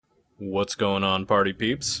What's going on, party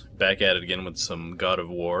peeps? Back at it again with some God of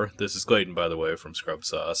War. This is Clayton, by the way, from Scrub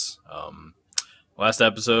Sauce. Last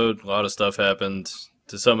episode, a lot of stuff happened.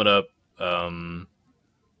 To sum it up,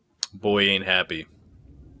 boy ain't happy.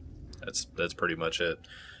 That's pretty much it.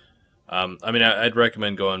 I'd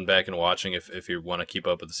recommend going back and watching if you want to keep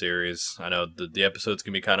up with the series. I know the episodes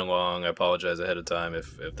can be kind of long. I apologize ahead of time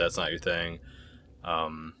if that's not your thing.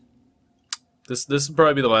 This will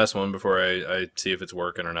probably be the last one before I see if it's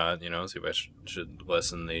working or not. You know, see if I should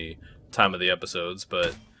lessen the time of the episodes.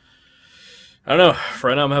 But I don't know. For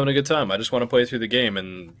right now, I'm having a good time. I just want to play through the game.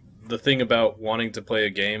 And the thing about wanting to play a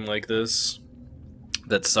game like this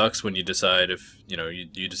that sucks when you decide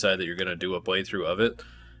you decide that you're going to do a playthrough of it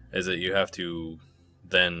is that you have to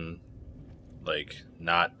then like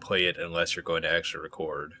not play it unless you're going to actually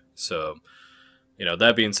record. So,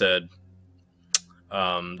 that being said,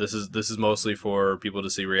 this is mostly for people to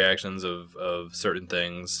see reactions of certain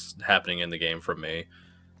things happening in the game from me.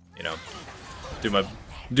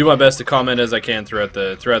 Do my best to comment as I can throughout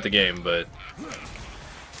the game, but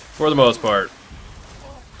for the most part,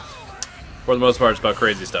 it's about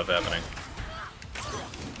crazy stuff happening.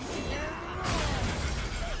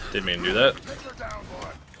 Didn't mean to do that.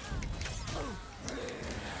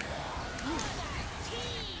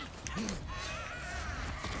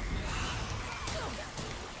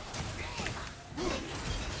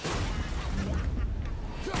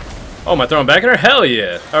 Oh, am I throwing back at her? Hell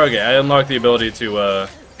yeah! Okay, I unlocked the ability to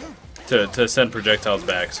send projectiles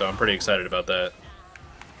back, so I'm pretty excited about that.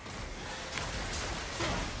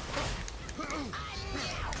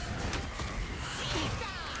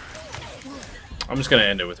 I'm just gonna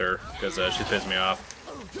end it with her because she pissed me off.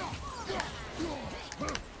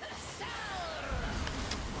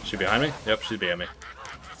 She behind me? Yep, she's behind me.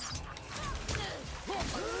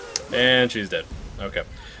 And she's dead. Okay.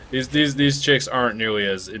 These chicks aren't nearly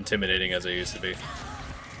as intimidating as they used to be.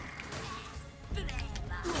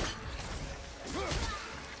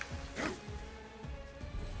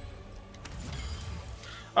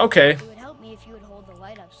 Okay. It would help me if you would hold the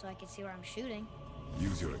light up so I could see where I'm shooting.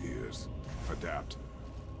 Use your ears. Adapt.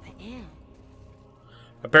 I am.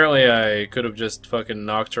 Apparently I could have just fucking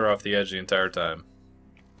knocked her off the edge the entire time.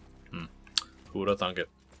 Who would have thunk it?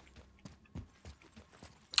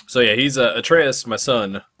 So yeah, he's Atreus, my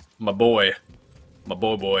son, my boy.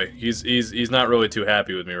 He's not really too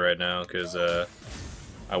happy with me right now because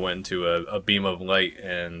I went into a beam of light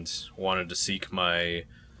and wanted to seek my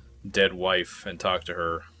dead wife and talk to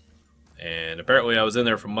her. And apparently I was in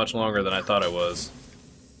there for much longer than I thought I was.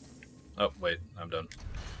 Oh, wait, I'm done.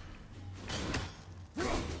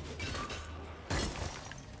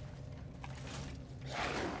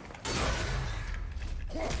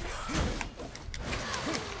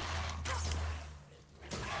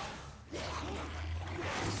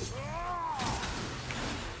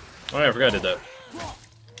 Oh yeah, I forgot I did that.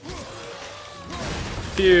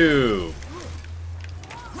 Phew!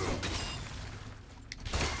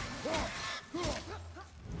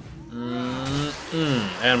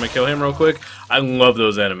 And I'm gonna kill him real quick. I love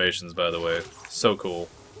those animations, by the way. So cool.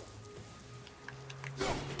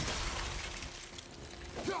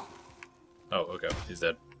 Oh, okay. He's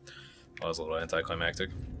dead. Well, that was a little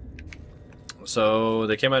anticlimactic. So,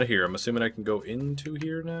 they came out of here. I'm assuming I can go into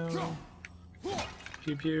here now?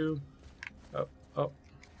 Pew pew. Oh, oh.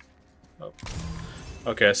 Oh.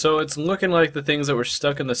 Okay, so it's looking like the things that were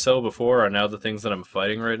stuck in the cell before are now the things that I'm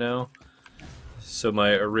fighting right now. So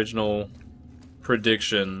my original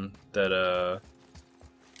prediction that oh,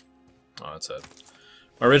 that's it.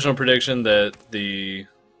 My original prediction that the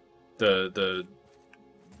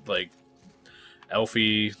like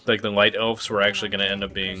elfy, like the light elves were actually going to end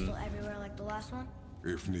up being Everywhere like the last one?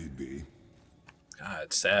 If need be.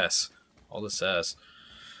 God, sass. All the sass.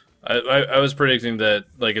 I was predicting that,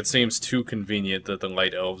 like, it seems too convenient that the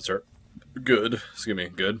light elves are good. Excuse me,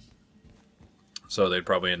 good. So they'd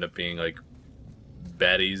probably end up being, like,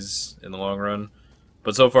 baddies in the long run.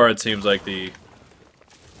 But so far it seems like the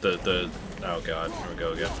oh god, here we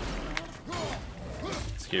go again.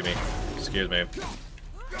 Excuse me. Excuse me.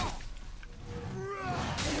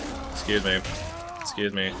 Excuse me.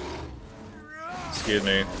 Excuse me. Excuse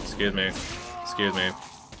me. Excuse me. Excuse me.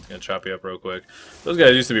 Gonna chop you up real quick. Those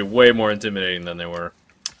guys used to be way more intimidating than they were.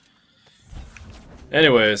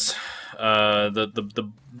 Anyways,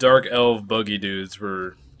 the dark elf buggy dudes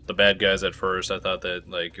were the bad guys at first. I thought that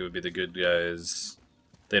like it would be the good guys.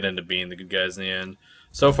 They'd end up being the good guys in the end.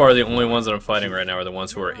 So far, the only ones that I'm fighting right now are the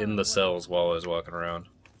ones who are in the cells while I was walking around.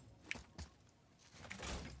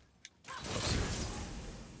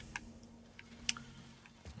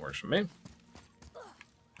 Works for me.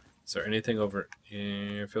 Is there anything over...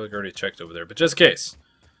 Yeah, I feel like I already checked over there, but just in case.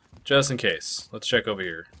 Just in case. Let's check over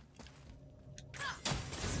here.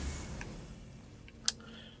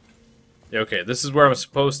 Yeah, okay, this is where I'm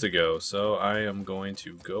supposed to go, so I am going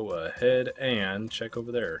to go ahead and check over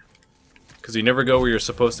there. Because you never go where you're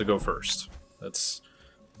supposed to go first. That's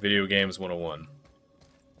Video Games 101.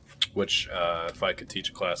 Which, if I could teach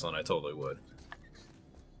a class on, I totally would.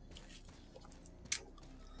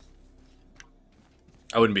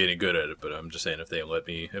 I wouldn't be any good at it, but I'm just saying if they let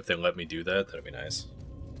me do that, that'd be nice.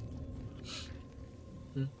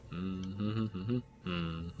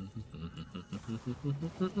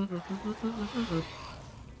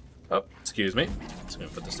 Oh, excuse me. Just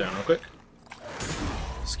gonna put this down real quick.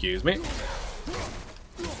 Excuse me.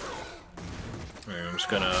 I'm just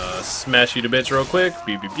gonna smash you to bits real quick.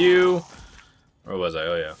 Pew pew pew. Where was I?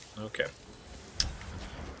 Oh yeah. Okay.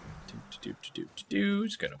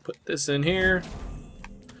 Just gonna put this in here.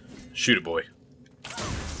 Shoot it, boy.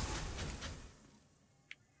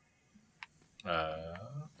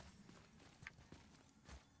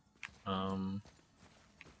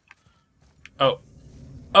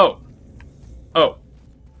 Oh.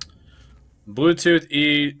 Bluetooth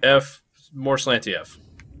E F more slanty F.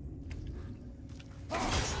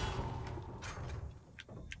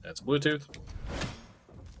 That's Bluetooth.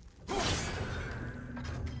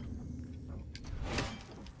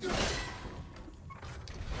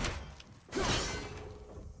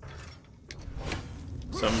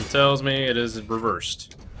 Something tells me it is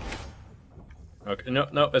reversed. Okay, no,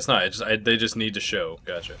 it's not. They just need to show.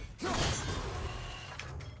 Gotcha.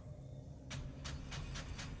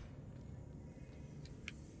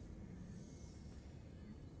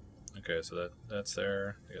 Okay, so that's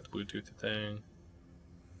there. I got the Bluetooth thing.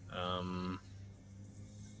 Okay.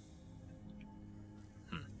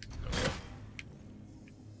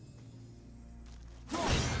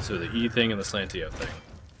 So the E thing and the slanty F thing.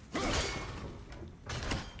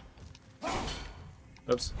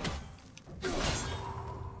 Oops.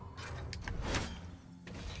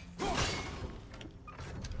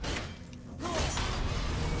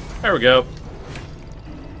 There we go.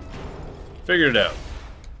 Figured it out.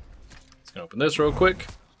 Let's open this real quick.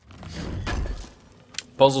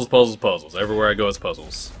 Puzzles, puzzles, puzzles. Everywhere I go, it's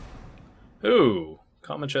puzzles. Ooh.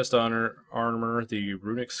 Common chest armor, the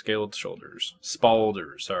runic scaled shoulders.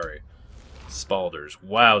 Spalders, sorry. Spalders.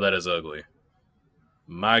 Wow, that is ugly.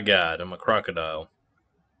 My god, I'm a crocodile.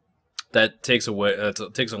 That takes a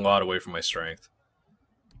lot away from my strength.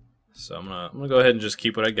 So I'm gonna go ahead and just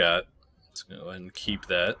keep what I got. Let's go ahead and keep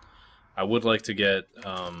that. I would like to get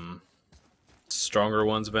stronger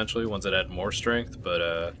ones eventually, ones that add more strength,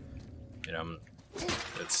 but you know,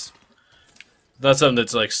 it's not something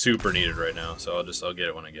that's like super needed right now. So I'll get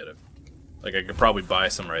it when I get it. Like I could probably buy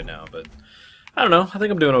some right now, but I don't know. I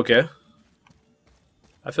think I'm doing okay.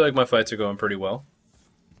 I feel like my fights are going pretty well.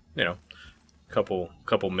 You know, couple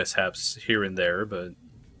mishaps here and there, but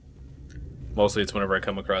mostly it's whenever I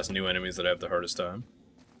come across new enemies that I have the hardest time.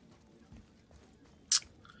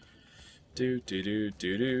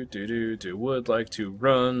 Would like to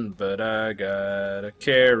run, but I gotta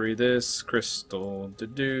carry this crystal.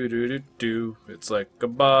 It's like a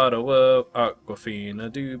bottle of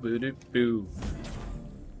Aquafina. Doo-boo-doo-boo.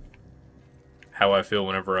 How I feel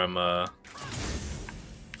whenever I'm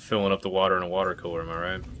filling up the water in a water cooler, am I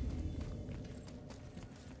right?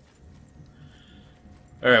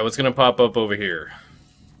 Alright, what's gonna pop up over here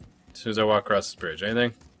as soon as I walk across this bridge?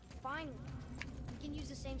 Anything? Finally. We can use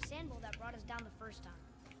the same sandbowl that brought us down the first time.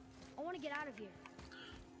 I want to get out of here.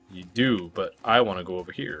 You do, but I want to go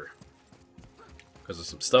over here because of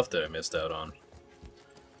some stuff that I missed out on.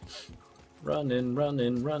 Running,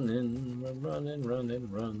 running, running, running,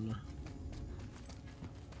 running, run.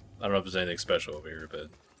 I don't know if there's anything special over here,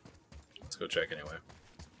 but let's go check anyway.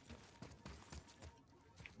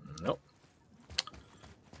 Nope.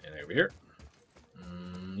 Anything over here?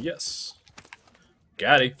 Yes.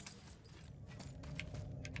 Got it.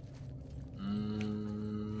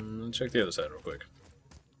 Let's check the other side real quick.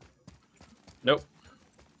 Nope.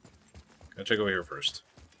 Gotta check over here first.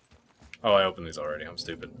 Oh, I opened these already. I'm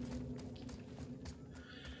stupid.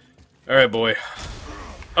 Alright, boy.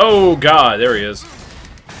 Oh, God. There he is.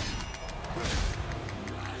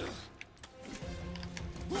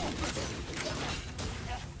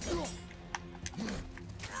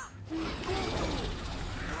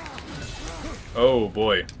 Oh,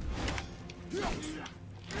 boy.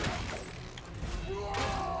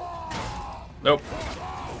 Nope.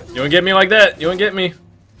 You won't get me like that. You won't get me.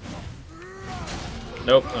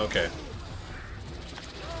 Nope. Okay.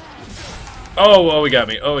 Oh, he got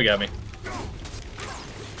me. Oh, he got me.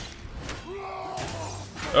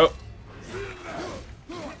 Oh,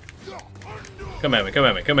 Come at me, come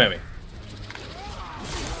at me, come at me.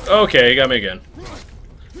 Okay, he got me again.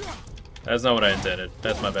 That's not what I intended.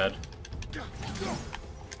 That's my bad.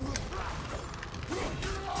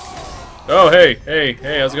 Oh, hey, hey,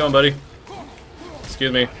 hey, how's it going, buddy?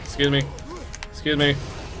 Excuse me, excuse me, excuse me.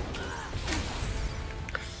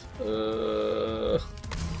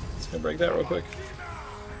 Just gonna break that real quick.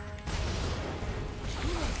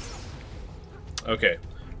 Okay,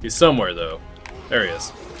 he's somewhere though. There he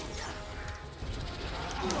is.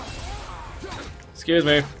 Excuse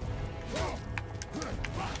me.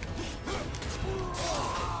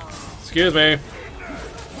 Excuse me.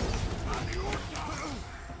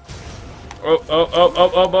 Oh, oh, oh,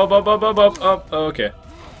 oh, oh, oh, oh, oh, oh, oh, oh, okay.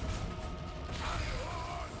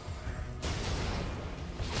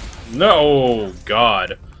 No, oh,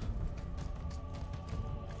 God.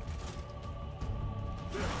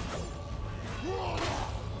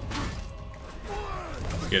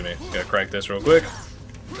 Excuse me, gotta crack this real quick.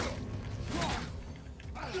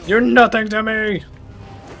 You're nothing to me!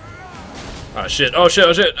 Oh shit, oh shit,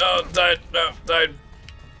 oh shit, oh, died, no, died.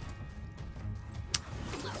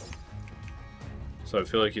 So I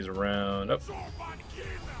feel like he's around, over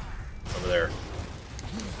there.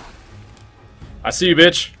 I see you,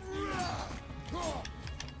 bitch!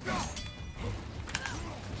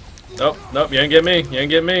 Nope, nope, you ain't get me, you ain't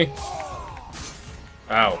get me.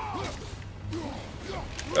 Ow.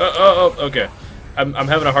 Oh, okay. I'm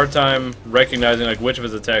having a hard time recognizing like which of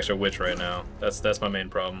his attacks are which right now. That's my main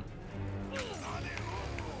problem.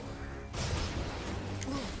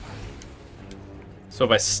 So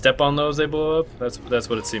if I step on those, they blow up. That's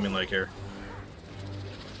what it's seeming like here.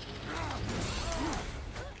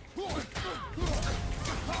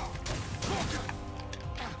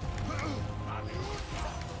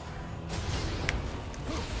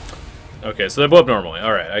 Okay, so they blow up normally.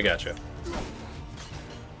 All right, I gotcha.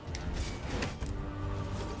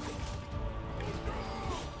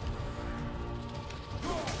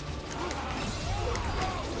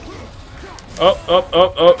 Oh, oh,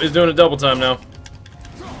 oh, oh, he's doing a double time now.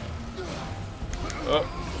 Oh.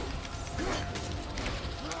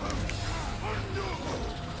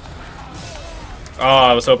 Oh,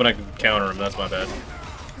 I was hoping I could counter him. That's my bad.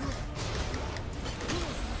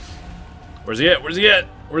 Where's he at? Where's he at?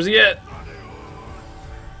 Where's he at?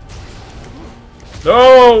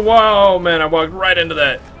 Oh, wow, man, I walked right into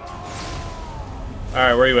that.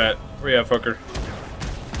 Alright, where you at? Where you at, fucker?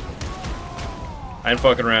 I ain't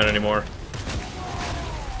fucking around anymore.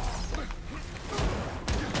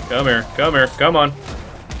 Come here, come here, come on.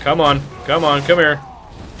 Come on, come on, come here.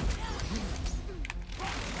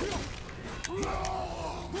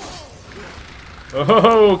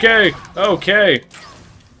 Oh, okay, okay.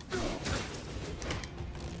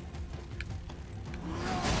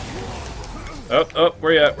 Oh, oh,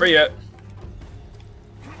 where you at? Where you at?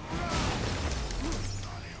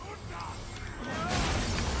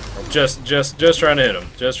 Just trying to hit him.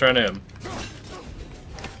 Just trying to hit him.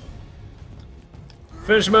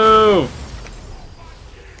 Finish move!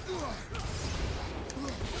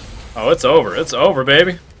 Oh, it's over. It's over,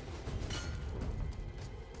 baby.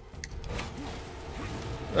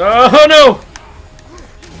 Oh, no!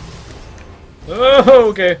 Oh,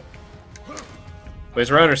 okay. Wait, he's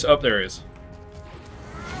around or... Oh, there he is.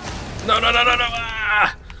 No, no, no, no, no!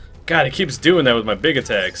 Ah! God, he keeps doing that with my big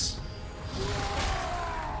attacks.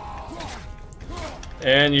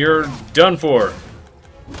 And you're done for.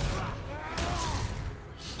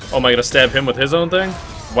 Oh, am I gonna stab him with his own thing?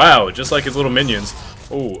 Wow, just like his little minions.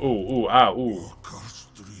 Ooh, ooh, ooh, ah, ooh.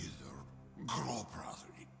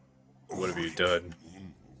 What have you done?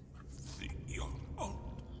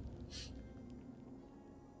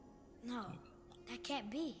 No, that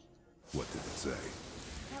can't be. What did it say?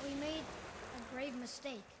 That we made a grave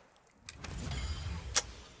mistake.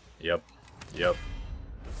 Yep. Yep.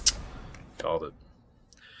 Called it.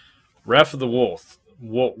 Wrath of the Wolf.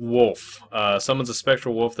 Wolf. Summons a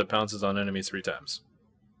spectral wolf that pounces on enemies 3 times.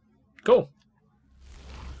 Cool.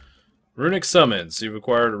 Runic Summons. You've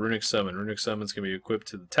acquired a Runic Summon. Runic Summons can be equipped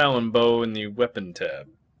to the Talon Bow in the Weapon tab.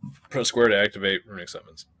 Press square to activate Runic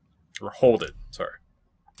Summons. Or hold it. Sorry.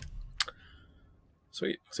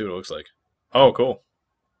 Sweet. Let's see what it looks like. Oh, cool.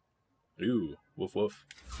 Ooh. Woof woof.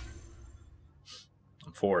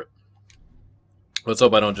 I'm for it. Let's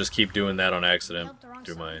hope I don't just keep doing that on accident.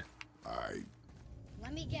 Do my...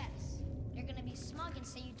 Let me guess. You're gonna be smug and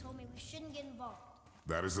say you told me we shouldn't get involved.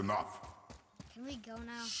 That is enough. Can we go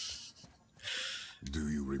now? Do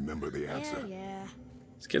you remember the answer? Yeah.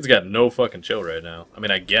 This kid's got no fucking chill right now. I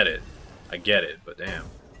mean, I get it. I get it, but damn.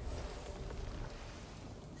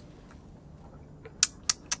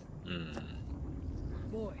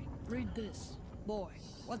 Boy, read this. Boy,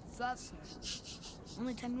 what's that say?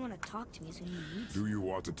 Only time you want to talk to me is when you need Do you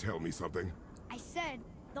want to tell me something? I said,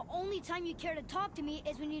 the only time you care to talk to me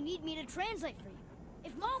is when you need me to translate for you.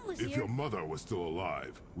 If Mom was If here... your mother was still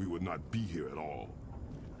alive, we would not be here at all.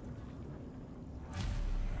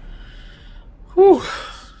 Whew.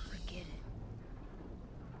 Forget it.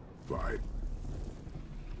 Fine.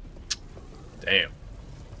 Damn.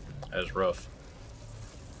 That was rough.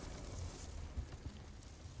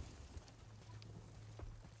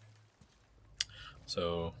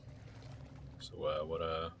 So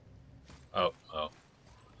oh.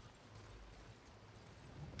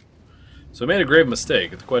 So we made a grave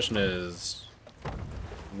mistake. The question is,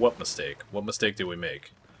 what mistake? What mistake did we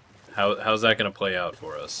make? How's that going to play out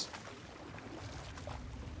for us?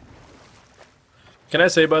 Can I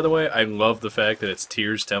say, by the way, I love the fact that it's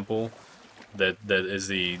Tyr's temple that is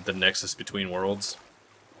the nexus between worlds.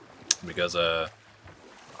 Because I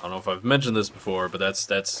don't know if I've mentioned this before, but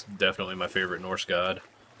that's definitely my favorite Norse god.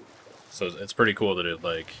 So it's pretty cool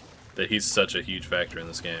that that he's such a huge factor in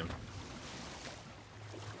this game.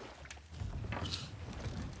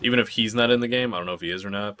 Even if he's not in the game, I don't know if he is or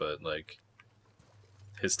not, but like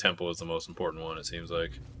his temple is the most important one, it seems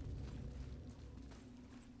like.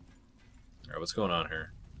 Alright, what's going on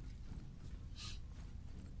here?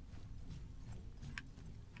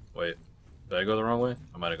 Wait, did I go the wrong way?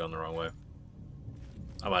 I might have gone the wrong way.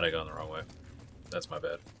 I might have gone the wrong way. That's my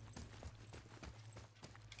bad.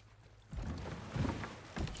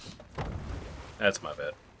 That's my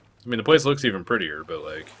bad. I mean, the place looks even prettier, but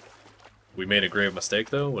like, we made a grave mistake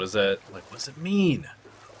though? What is that? Like, what does it mean?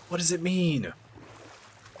 What does it mean?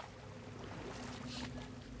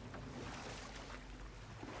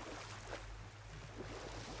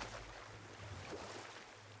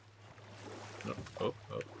 Oh.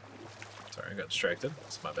 Sorry, I got distracted.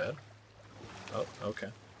 That's my bad. Oh, okay.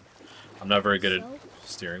 I'm not very good at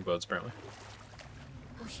steering boats, apparently.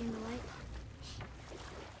 Pushing the light?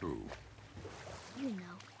 Who? You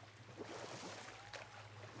know.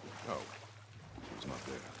 Oh. She was not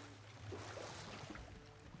there.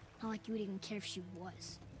 Not like you would even care if she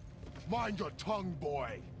was. Mind your tongue,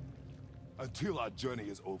 boy! Until our journey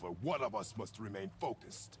is over, one of us must remain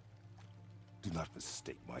focused. Do not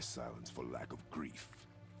mistake my silence for lack of grief.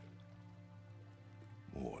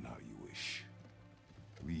 Mourn how you wish.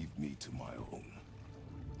 Leave me to my own.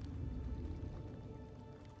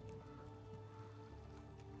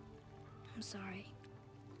 I'm sorry.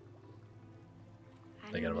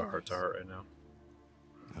 Thinking about heart to heart right now.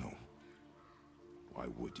 No. Why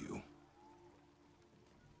would you? You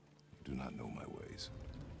do not know my ways.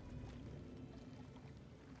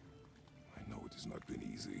 I know it has not been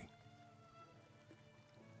easy.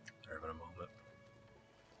 Sorry about a moment.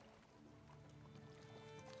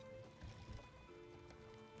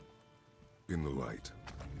 In the light,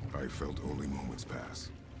 I felt only moments pass.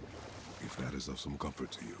 If that is of some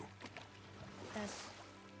comfort to you. That's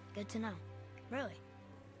good to know. Really.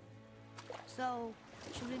 So,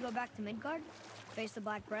 should we go back to Midgard? Face the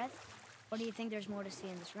Black Breath? Or do you think there's more to see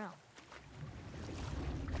in this realm?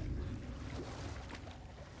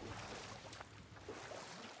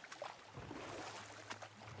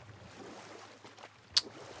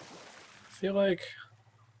 I feel like...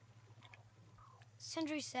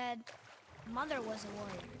 Sindri said Mother was a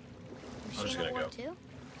warrior. I'm Was just she in gonna a war go. too?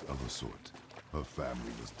 Of a sort. Her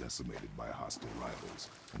family was decimated by hostile rivals,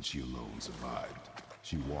 and she alone survived.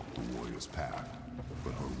 She walked the warrior's path,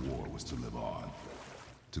 but her war was to live on.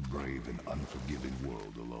 To brave an unforgiving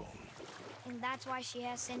world alone. And that's why she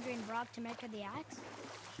has Sindri and Brock to make her the axe?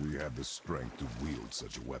 She had the strength to wield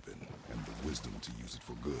such a weapon, and the wisdom to use it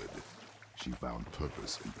for good. She found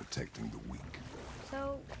purpose in protecting the weak.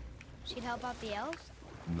 So, she'd help out the elves?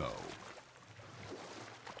 No.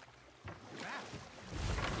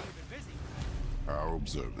 How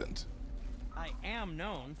observant. I am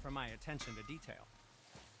known for my attention to detail.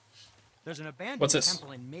 There's an abandoned What's this?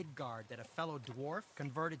 temple in Midgard that a fellow dwarf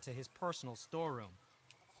converted to his personal storeroom.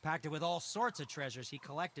 Packed it with all sorts of treasures he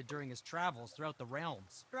collected during his travels throughout the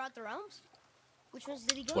realms. Throughout the realms? Which ones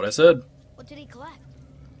did he go That's what to? I said. What did he collect?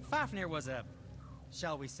 Fafnir was a,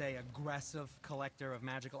 shall we say, aggressive collector of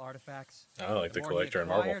magical artifacts. I like the more he collector in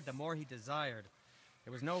Marvel. acquired, the more he desired.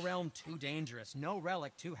 There was no realm too dangerous, no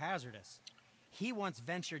relic too hazardous. He once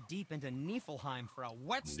ventured deep into Niflheim for a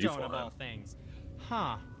whetstone of all things.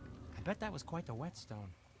 Huh. I bet that was quite the whetstone.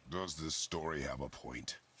 Does this story have a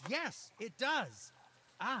point? Yes, it does.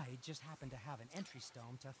 I just happen to have an entry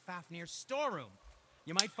stone to Fafnir's storeroom.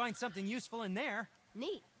 You might find something useful in there.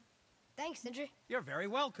 Neat. Thanks, Sindri. You're very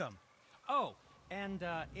welcome. Oh, and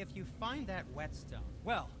if you find that whetstone,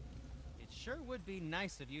 well, it sure would be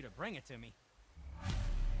nice of you to bring it to me.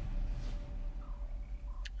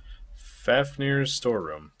 Fafnir's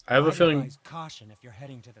storeroom. I have a I'd feeling. advise caution if you're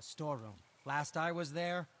heading to the storeroom. Last I was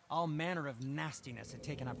there, all manner of nastiness had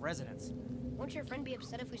taken up residence. Won't your friend be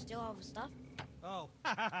upset if we steal all of his stuff? Oh,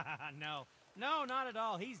 no. No, not at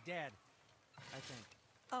all. He's dead. I think.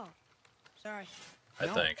 Oh, sorry. I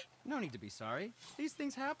think. No need to be sorry. These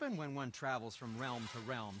things happen when one travels from realm to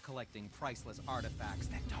realm, collecting priceless artifacts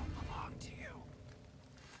that don't belong to you.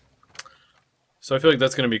 So I feel like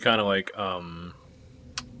that's going to be kind of like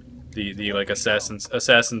the like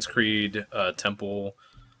Assassin's Creed temple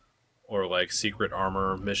or like secret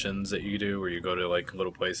armor missions that you do, where you go to like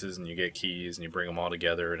little places and you get keys and you bring them all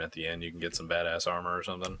together, and at the end you can get some badass armor or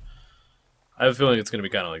something. I have a feeling it's going to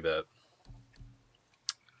be kind of like that.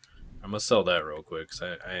 I'm gonna sell that real quick, cause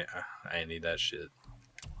I need that shit.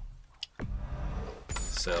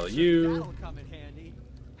 Sell you. That'll come in handy.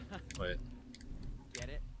 Wait. Get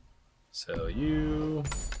it? Sell you.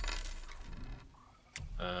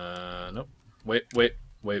 Nope. Wait.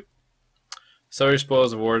 Sell your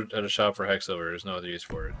spoils of war at a shop for hex silver. There's no other use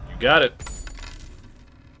for it. You got it.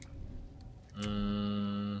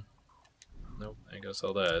 Nope. Ain't gonna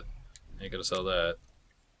sell that. Ain't gonna sell that.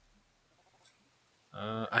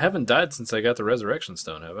 I haven't died since I got the resurrection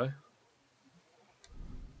stone, have I?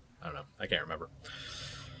 I don't know. I can't remember.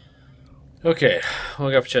 Okay. What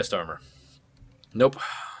I got for chest armor? Nope.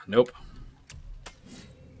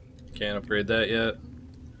 Can't upgrade that yet.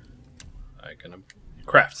 I can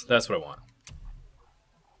craft. That's what I want.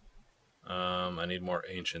 I need more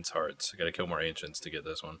ancients hearts. I gotta kill more ancients to get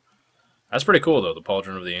this one. That's pretty cool though, the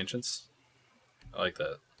pauldron of the ancients. I like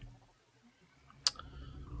that.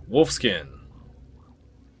 Wolfskin.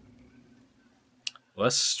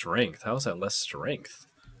 Less strength. How is that less strength?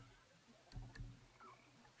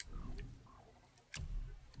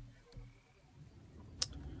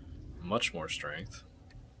 Much more strength.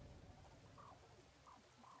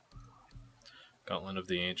 Gauntlet of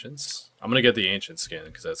the Ancients. I'm gonna get the Ancient skin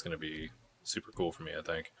because that's gonna be super cool for me, I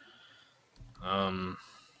think.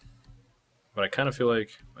 But I kind of feel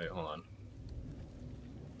like... Wait, hold on.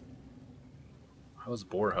 How's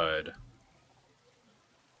Boarhide?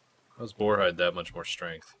 How's Boarhide that much more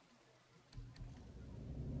strength?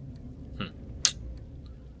 You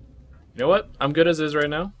know what? I'm good as is right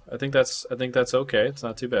now. I think that's okay. It's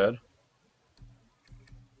not too bad.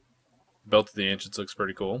 Belt of the Ancients looks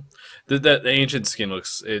pretty cool. The Ancient skin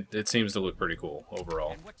looks... It seems to look pretty cool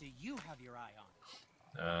overall. And what do you have your eye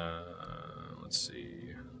on? Let's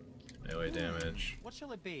see. Melee damage. What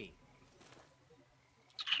shall it be?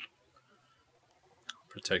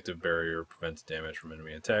 Protective barrier prevents damage from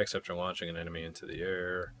enemy attacks after launching an enemy into the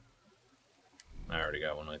air. I already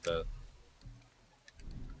got one like that.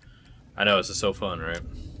 I know, this is so fun, right?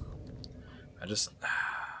 I just...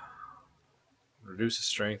 Reduces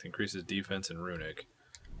strength, increases defense, and runic.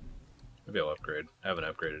 Maybe I'll upgrade. I haven't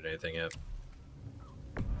upgraded anything yet.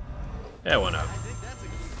 Yeah, why not? I think that's a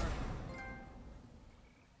good start.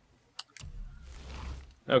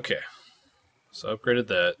 Okay. So upgraded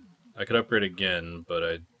that. I could upgrade again, but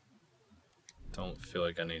I don't feel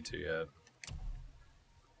like I need to yet.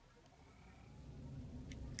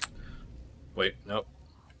 Wait, nope.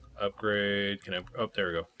 Upgrade. Can I? Oh, there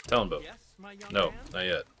we go. Talonbow. Yes, my young No, man? not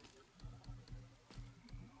yet.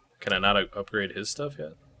 Can I not upgrade his stuff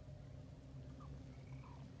yet?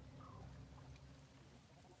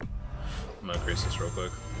 I'm gonna increase this real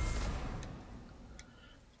quick.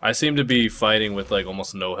 I seem to be fighting with like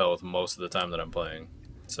almost no health most of the time that I'm playing,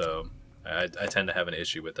 so I tend to have an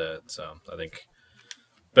issue with that. So I think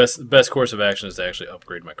best course of action is to actually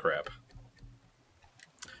upgrade my crap.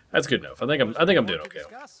 That's good enough. I think I'm doing okay.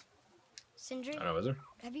 Sindri, I don't know, is there?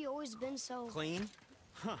 have you always been so... Clean?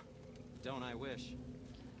 Huh. Don't I wish.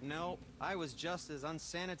 No, I was just as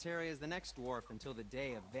unsanitary as the next dwarf until the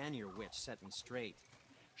day a Vanir witch set me straight.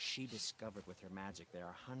 She discovered with her magic there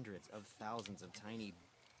are hundreds of thousands of tiny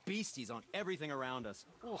beasties on everything around us.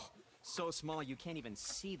 Oh, so small you can't even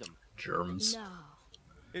see them. Germs. No.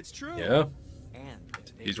 It's true. Yeah. And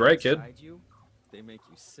if they He's get right, kid. inside you, they make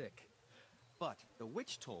you sick. But the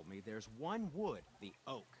witch told me there's one wood, the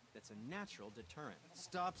oak, that's a natural deterrent.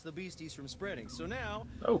 Stops the beasties from spreading. So now,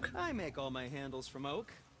 Oak. I make all my handles from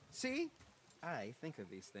oak. See? I think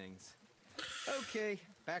of these things. Okay,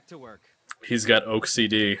 back to work. He's got Oak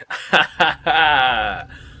CD.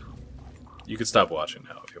 You can stop watching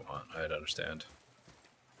now if you want. I'd understand.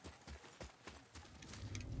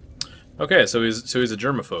 Okay, so he's a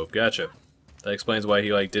germaphobe. Gotcha. That explains why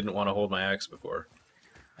he like didn't want to hold my axe before.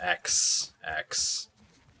 Axe.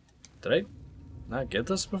 Did I not get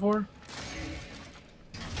this before?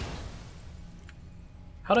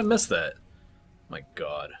 How'd I miss that? My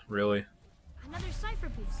God, really? Another cipher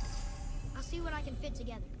piece. see what I can fit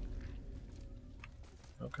together.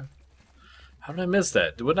 Okay. How did I miss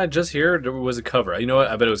that? Wasn't I just here, or was it cover? You know what?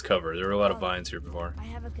 I bet it was cover. There were a lot of vines here before. I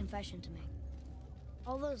have a confession to make.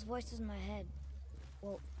 All those voices in my head,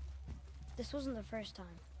 well, this wasn't the first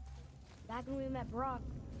time. Back when we met Brock,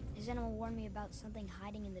 his animal warned me about something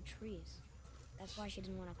hiding in the trees. That's why she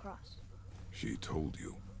didn't want to cross. She told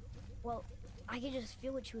you. Well, I could just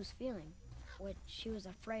feel what she was feeling, what she was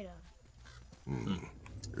afraid of.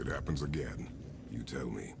 It happens again. You tell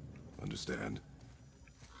me. Understand?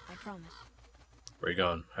 I promise. Where you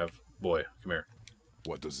going? Boy, come here.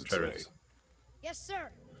 What does it Try to say? Yes,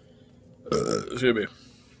 sir. Excuse me.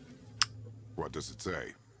 What does it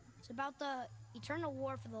say? It's about the eternal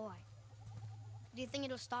war for the light. Do you think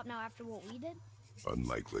it'll stop now after what we did?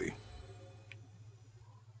 Unlikely.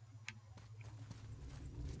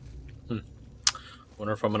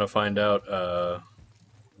 Wonder if I'm gonna find out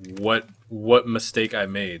what mistake I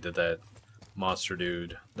made that monster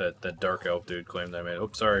dude, that dark elf dude claimed I made. Oh,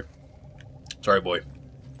 sorry. Sorry, boy.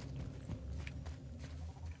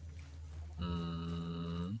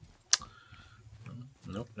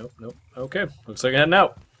 Nope, nope, nope. Okay, looks like I'm heading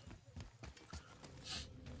out.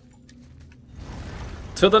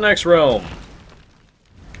 To the next realm.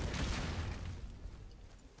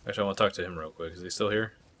 Actually, I want to talk to him real quick. Is he still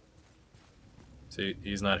here? See,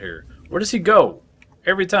 he's not here. Where does he go?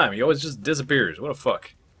 Every time. He always just disappears. What a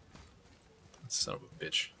fuck. Son of a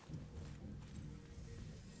bitch.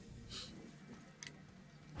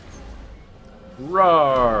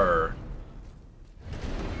 Roar!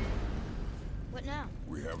 What now?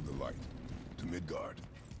 We have the light. To Midgard.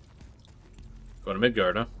 Going to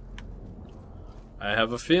Midgard, huh? I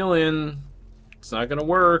have a feeling it's not gonna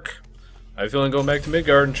work. I have a feeling going back to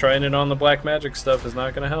Midgard and trying it on the black magic stuff is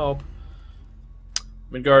not gonna help.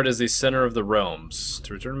 Midgard is the center of the realms.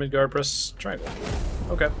 To return to Midgard, press triangle.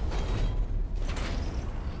 Okay.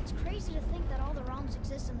 It's crazy to think that all the realms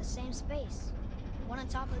exist in the same space, one on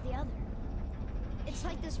top of the other. It's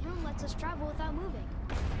like this room lets us travel without moving.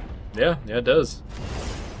 Yeah, it does.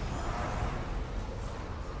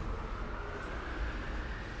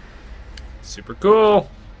 Super cool.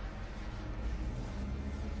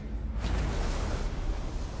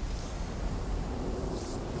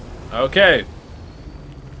 Okay.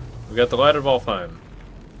 We got the Light of Alfheim.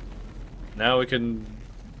 Now we can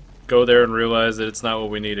go there and realize that it's not what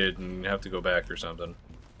we needed and have to go back or something.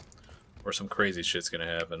 Or some crazy shit's gonna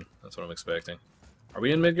happen. That's what I'm expecting. Are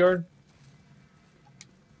we in Midgard?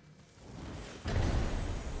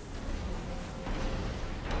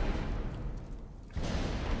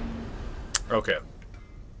 Okay.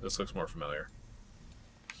 This looks more familiar.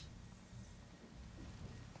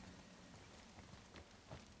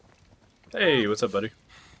 Hey, what's up, buddy?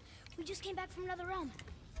 We just came back from another realm.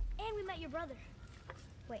 And we met your brother.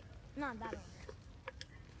 Wait, not that one.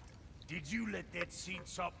 Did you let that seed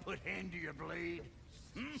sop put hand to your blade?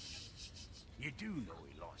 Hmm? You do know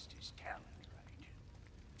he lost his talent, right?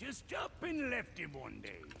 Just up and left him one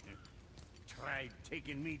day. Tried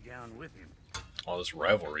taking me down with him. All this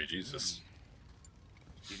rivalry, Jesus.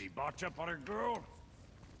 Did he botch up on a girl?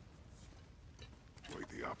 Quite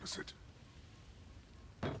the opposite.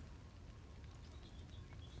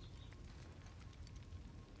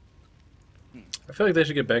 I feel like they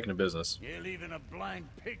should get back into business. Yeah, even a blind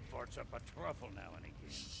pig farts up a truffle now and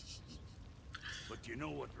again. But you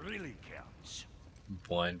know what really counts?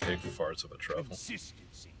 Blind pig farts of a truffle.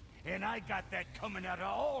 Consistency. And I got that coming out of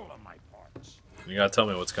all of my parts. You gotta tell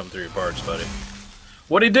me what's coming through your parts, buddy.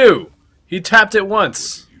 What'd he do? He tapped it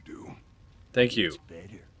once. What did you do? Thank you. It's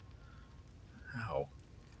better. Ow.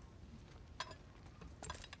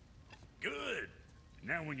 Good.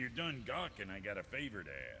 Now when you're done gawking, I got a favor to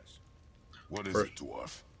ask. What is it,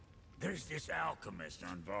 dwarf? There's this alchemist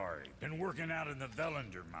on Vari. Been working out in the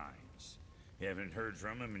Velander mines. Haven't heard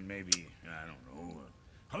from him in maybe, I don't know,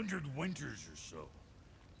 100 winters or so.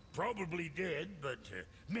 Probably dead, but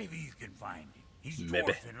maybe you can find him. He's Maybe.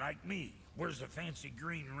 dwarfing like me. Wears a fancy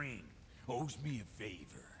green ring. Owes me a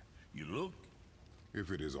favor. You look?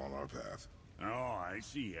 If it is on our path. Oh, I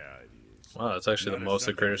see how it is. Wow, that's actually Not the a most the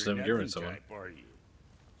something creators for have given nothing someone. type, are you?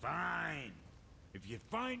 Fine. If you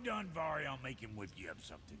find Donvari, I'll make him whip you up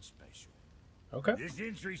something special. Okay. This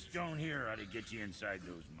entry stone here ought to get you inside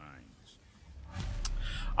those mines.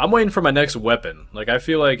 I'm waiting for my next weapon. Like, I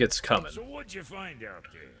feel like it's coming. So what'd you find out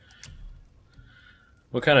there?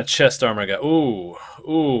 What kind of chest armor I got? Ooh.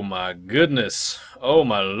 Ooh, my goodness. Oh,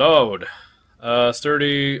 my lord.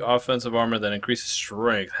 Sturdy offensive armor that increases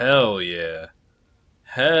strength. Hell yeah.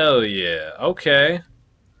 Hell yeah. Okay.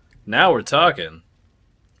 Now we're talking.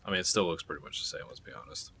 I mean, it still looks pretty much the same, let's be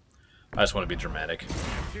honest. I just want to be dramatic.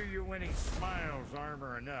 I'm sure your winning smiles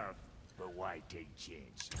armor enough, but why take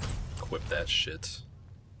chances? Equip that shit.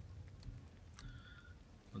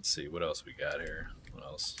 Let's see, what else we got here? What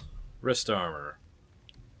else? Wrist armor.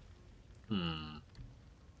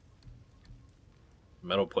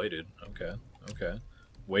 Metal plated. Okay. Okay.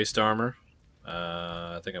 Waist armor.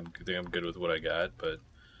 I think I'm good with what I got, but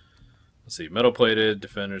let's see. Metal plated,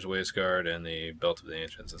 defender's waist guard, and the belt of the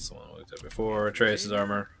ancients. That's the one we looked at before. Atreus'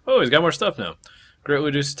 armor. Oh, he's got more stuff now. Greatly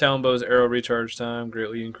reduces Talonbow's arrow recharge time.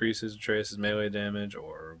 Greatly increases Atreus' melee damage,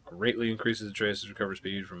 or greatly increases Atreus' recover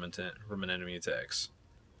speed from an enemy attacks.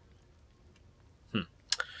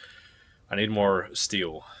 I need more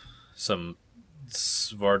steel. Some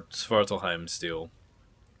Svartalheim steel.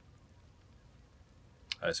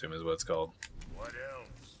 I assume is what it's called. What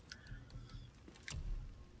else?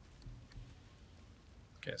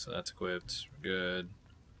 Okay, so that's equipped. Good.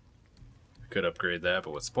 I could upgrade that,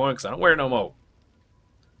 but what's the point? Because I don't wear it no more.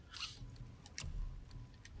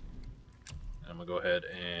 I'm going to go ahead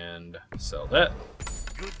and sell that.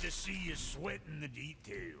 Good to see you sweating the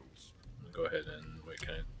details. I'm going to go ahead and... Wait,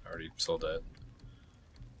 can I already sold that?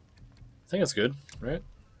 I think that's good, right?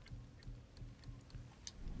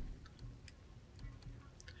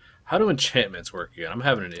 How do enchantments work again? I'm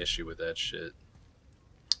having an issue with that shit.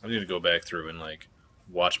 I need to go back through and, like,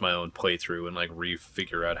 watch my own playthrough and, like,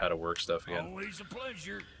 re-figure out how to work stuff again. Always a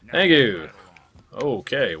pleasure. Thank you.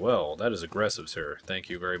 Okay, well, that is aggressive, sir. Thank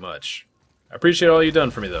you very much. I appreciate all you've done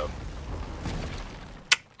for me, though.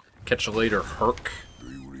 Catch you later, Herc. Do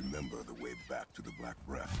you remember the way back to the Black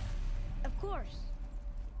Breath? Of course.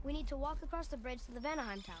 We need to walk across the bridge to the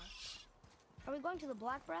Vanaheim Tower. Are we going to the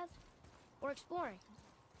Black Breath or exploring?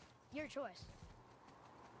 Your choice.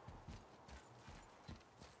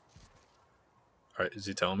 Alright, is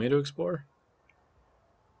he telling me to explore?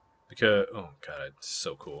 Because, oh god, it's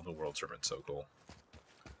so cool. The World Serpent's so cool.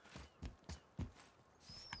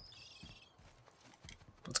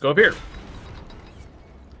 Let's go up here.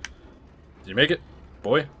 Did you make it?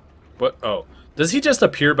 Boy? What? Oh. Does he just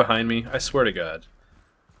appear behind me? I swear to god.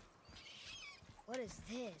 What is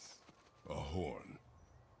this? A horn.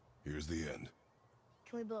 Here's the end.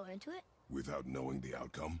 Can we blow into it? Without knowing the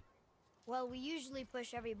outcome, Well, we usually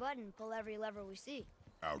push every button, pull every lever we see.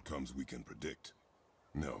 outcomes we can predict.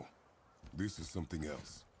 No, this is something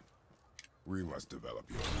else. We must develop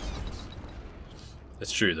your instincts.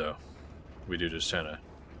 It's true, though. We do just kind of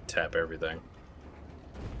tap everything.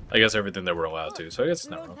 I guess everything that we're allowed to, so I guess it's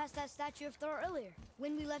we not rode wrong. past that statue of Thor earlier,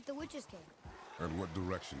 when we left the Witch's Cave. And what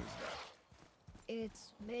direction is that?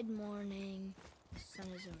 It's mid-morning, the sun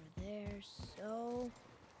is over there, so...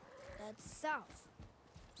 that's south.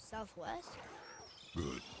 Southwest?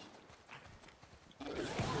 Good.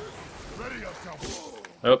 Ready up, cowboy.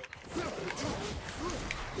 Oh.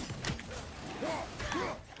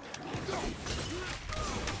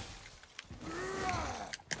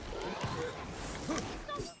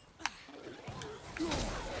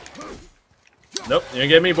 Nope, you didn't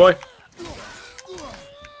get me, boy.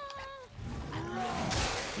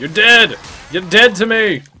 You're dead! You're dead to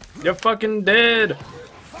me! You're fucking dead!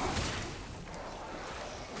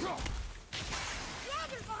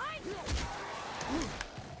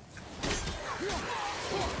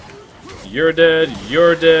 You're dead,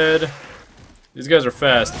 you're dead. These guys are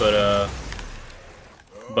fast, but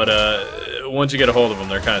once you get a hold of them,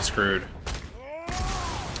 they're kind of screwed.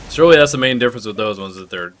 So really, that's the main difference with those ones, that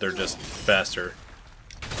they're just faster.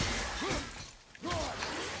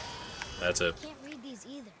 That's it. Can't read these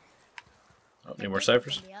either. Oh, They're any more different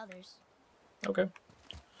ciphers? from the others. Okay.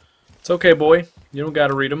 It's okay, boy. You don't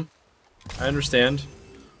gotta read them. I understand.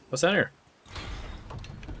 What's down here?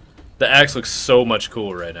 The axe looks so much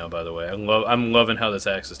cooler right now, by the way. I'm loving how this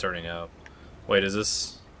axe is turning out. Wait, is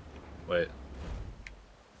this... Wait.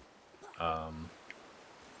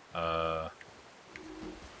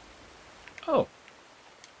 Oh.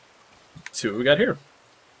 Let's see what we got here.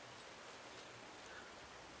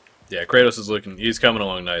 Yeah, Kratos is looking... He's coming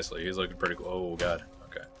along nicely. He's looking pretty cool. Oh, God.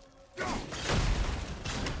 Okay.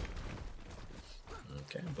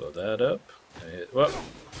 Okay, blow that up. Whoop.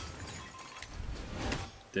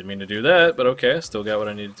 Didn't mean to do that, but okay. Still got what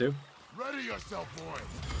I needed to. Ready yourself, boy.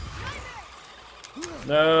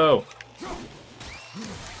 No!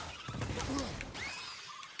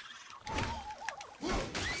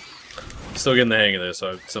 Still getting the hang of this,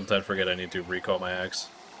 so I sometimes forget I need to recall my axe.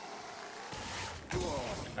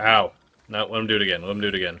 Ow. No, let him do it again. Let him do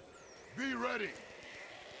it again. Be ready.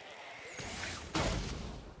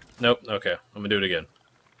 Nope. Okay. I'm gonna do it again.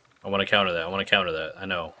 I want to counter that. I want to counter that. I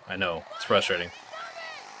know. I know. It's frustrating.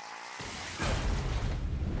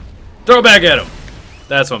 Throw it back at him!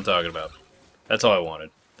 That's what I'm talking about. That's all I wanted.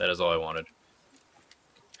 That is all I wanted.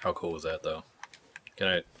 How cool was that, though?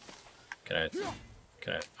 Can I... Oh,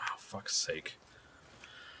 fuck's sake.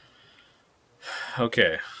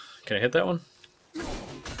 Okay. Can I hit that one? I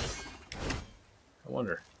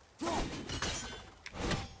wonder.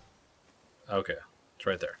 Okay. It's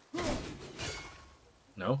right there.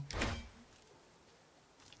 No?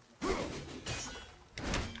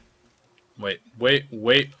 Wait.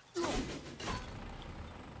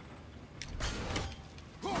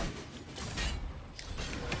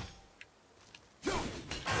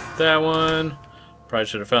 That one. Probably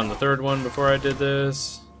should have found the third one before I did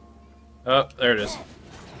this. Oh, there it is.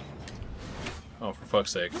 Oh, for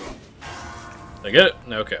fuck's sake. Did I get it?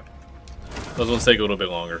 Okay. Those ones take a little bit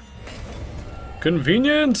longer.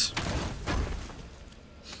 Convenient!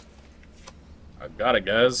 I got it,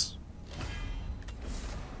 guys.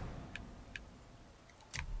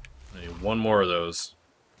 I need one more of those.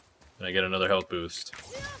 And I get another health boost.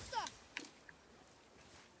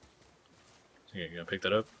 You gonna pick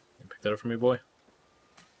that up? You pick that up for me, boy?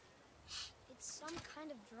 It's some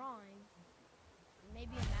kind of drawing.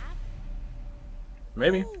 Maybe a map?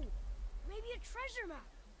 Maybe. Ooh, maybe a treasure map.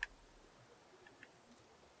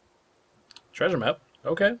 Treasure map.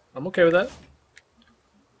 Okay, I'm okay with that.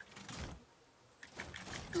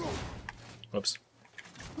 Whoops.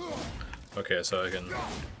 Okay, so I can...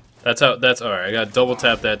 That's alright, I got double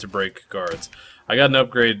tap that to break guards. I got an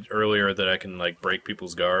upgrade earlier that I can, like, break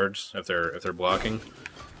people's guards if they're blocking.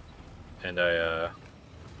 And what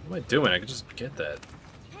am I doing? I could just get that.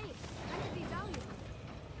 Hey, that could be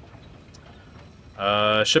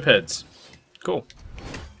valuable. Ship heads. Cool.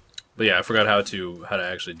 But yeah, I forgot how to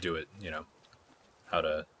actually do it, you know. How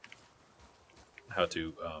to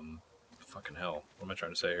fucking hell. What am I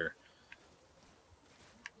trying to say here?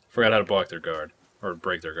 Forgot how to block their guard. Or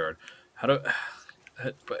break their guard. How to...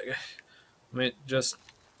 I mean, just...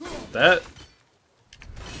 that?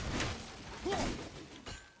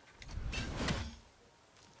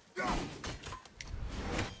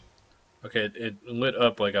 Okay, it lit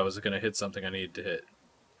up like I was gonna hit something I needed to hit.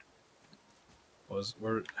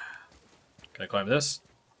 Where... Can I climb this?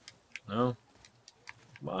 No?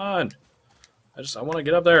 Come on! I want to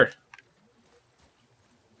get up there!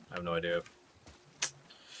 I have no idea.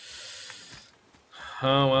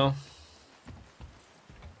 Oh, well.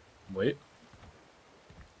 Wait.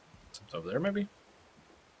 Something over there, maybe?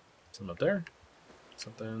 Something up there?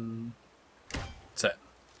 Something... What's that?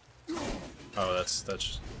 Oh,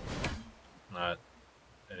 that's not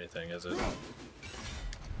anything, is it?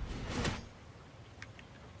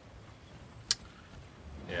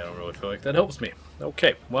 Yeah, I don't really feel like that helps me.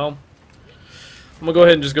 Okay, well... I'm gonna go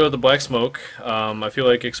ahead and just go with the black smoke. I feel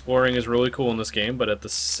like exploring is really cool in this game, but at the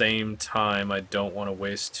same time, I don't want to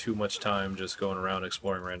waste too much time just going around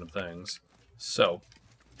exploring random things. So,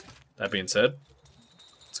 that being said,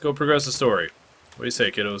 let's go progress the story. What do you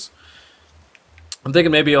say, kiddos? I'm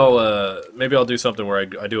thinking maybe I'll do something where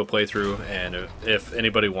I do a playthrough, and if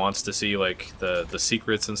anybody wants to see like the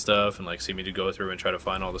secrets and stuff, and like see me to go through and try to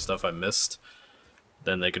find all the stuff I missed,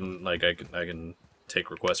 then they can I can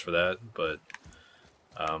take requests for that, but.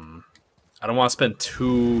 I don't want to spend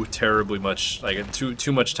too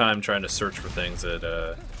much time trying to search for things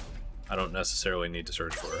that I don't necessarily need to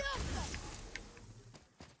search for.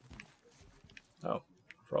 Oh,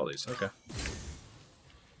 for all these, okay.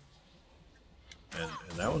 And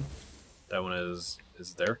that one? That one is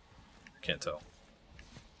there? I can't tell.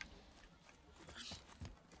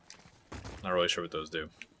 Not really sure what those do.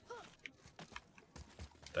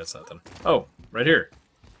 That's nothing. Oh, right here.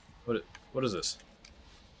 What is this?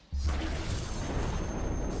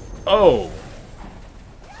 Oh!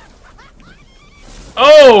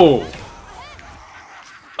 Oh!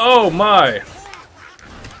 Oh my!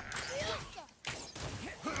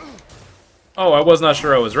 Oh, I was not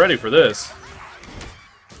sure I was ready for this.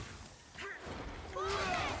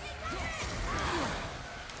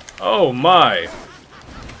 Oh my!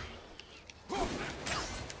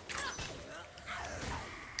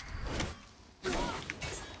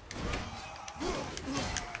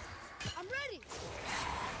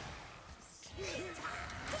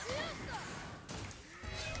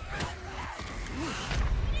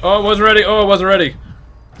 Oh, I wasn't ready. Oh, I wasn't ready.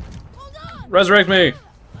 Resurrect me.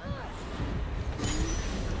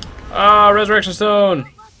 Ah, resurrection stone.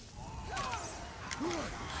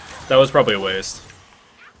 That was probably a waste.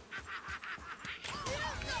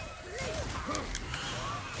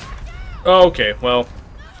 Okay, well.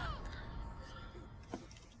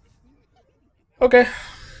 Okay.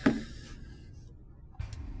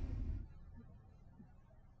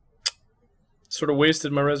 Sort of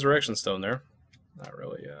wasted my resurrection stone there. Not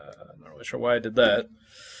really sure why I did that.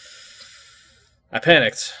 I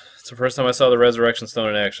panicked. It's the first time I saw the Resurrection Stone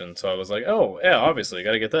in action, so I was like, oh, yeah, obviously,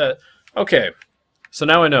 gotta get that. Okay, so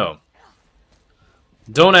now I know.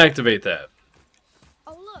 Don't activate that.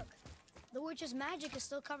 Oh, look. The witch's magic is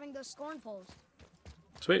still covering those scorn poles.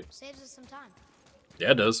 Sweet. Saves us some time.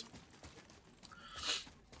 Yeah, it does.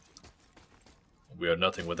 We are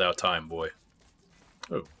nothing without time, boy.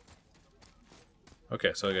 Oh.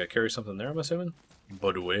 Okay, so I gotta carry something there, I'm assuming?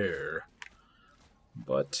 But where?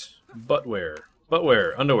 But where? But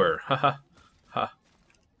where? Underwear. Haha. Ha.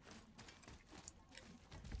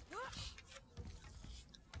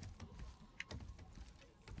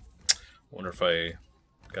 Wonder if I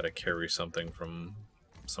gotta carry something from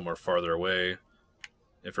somewhere farther away.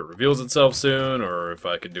 If it reveals itself soon, or if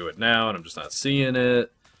I could do it now and I'm just not seeing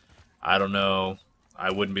it. I don't know.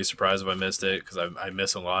 I wouldn't be surprised if I missed it, because I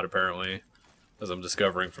miss a lot, apparently. As I'm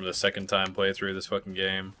discovering from the second time playthrough of this fucking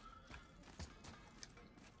game.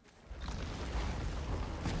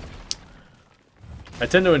 I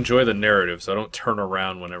tend to enjoy the narrative, so I don't turn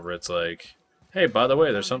around whenever it's like, hey, by the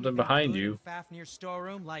way, there's something behind you. Fafnir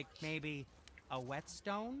storeroom, like maybe a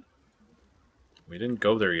whetstone? We didn't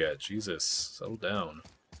go there yet. Jesus, settle down.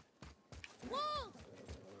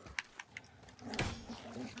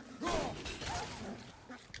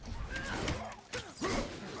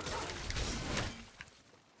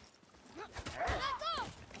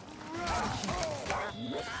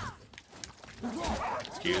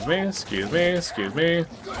 Excuse me, excuse me, excuse me,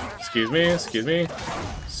 excuse me, excuse me,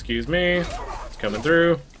 excuse me, it's coming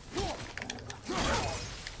through.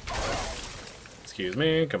 Excuse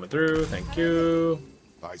me, coming through, thank you.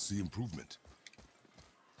 I see improvement.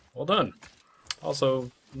 Well done.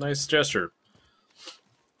 Also, nice gesture.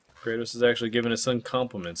 Kratos is actually giving his son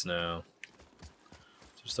compliments now.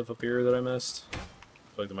 Is there stuff up here that I missed? I feel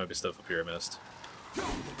like there might be stuff up here I missed.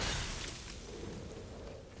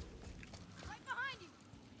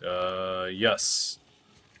 Yes.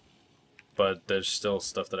 But there's still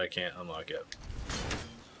stuff that I can't unlock yet.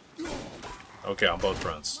 Okay, on both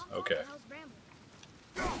fronts. Okay.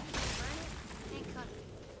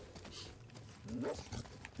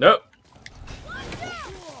 Nope.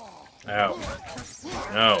 Ow.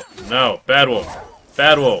 No. No. Bad wolf.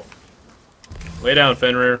 Bad wolf. Lay down,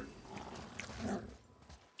 Fenrir.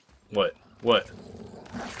 What? What?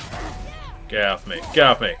 Get off me. Get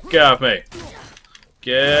off me. Get off me.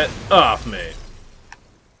 Get off me. I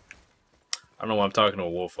don't know why I'm talking to a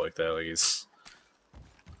wolf like that. Like he's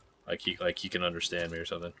like he can understand me or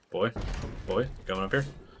something. Boy, coming up here.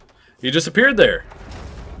 He just appeared there.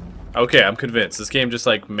 Okay, I'm convinced. This game just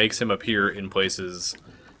like makes him appear in places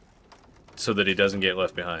so that he doesn't get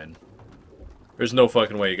left behind. There's no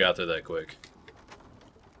fucking way he got there that quick.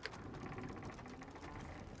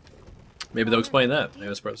 Maybe they'll explain that. Maybe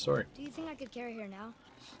that's part of the story. Do you think I could carry her now?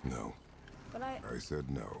 No. But I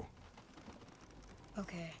said no.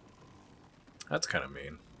 Okay. That's kind of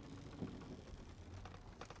mean.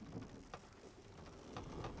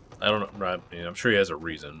 I don't know. I mean, I'm sure he has a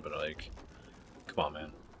reason, but like, come on,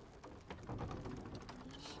 man.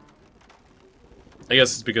 I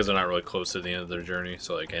guess it's because they're not really close to the end of their journey,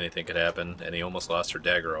 so like anything could happen. And he almost lost her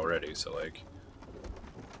dagger already, so like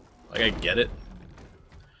I get it.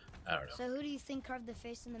 I don't know. So who do you think carved the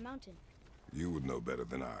face in the mountain? You would know better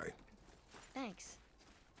than I. Thanks.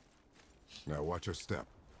 Now watch your step.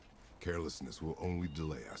 Carelessness will only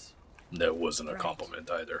delay us. That wasn't a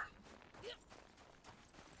compliment either.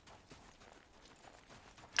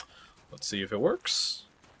 Let's see if it works.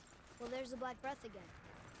 Well, there's the Black Breath again.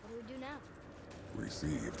 What do we do now? We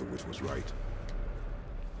see if the witch was right.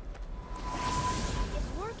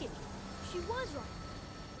 It's working. She was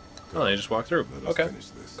right. Oh, they just walked through. Let us Okay, finish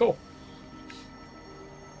this. cool.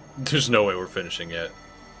 There's no way we're finishing yet.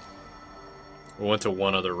 We went to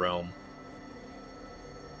one other realm.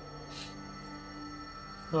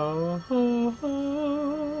 I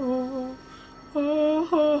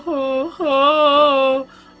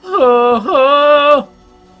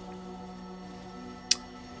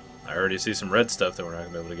already see some red stuff that we're not going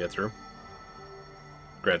to be able to get through.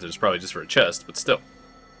 Granted, it's probably just for a chest, but still.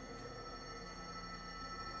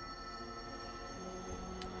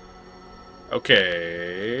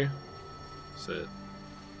 Okay. Sit.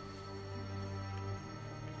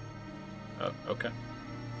 Oh, okay.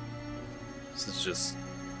 This is just...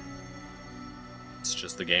 It's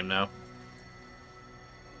just the game now.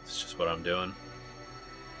 It's just what I'm doing.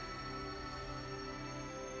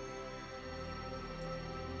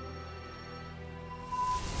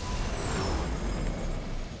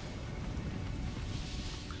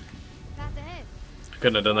 Path ahead. I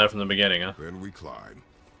couldn't have done that from the beginning, huh? Then we climb.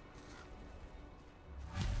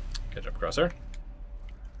 Can I jump across there?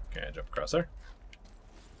 Can I jump across there?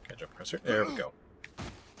 Can I jump across there? There we go.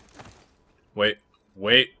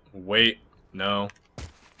 Wait. No.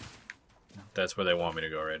 That's where they want me to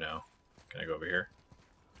go right now. Can I go over here?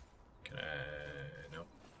 Can I... Nope.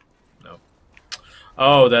 Nope.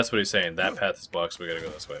 Oh, that's what he's saying. That path is blocked, so we gotta go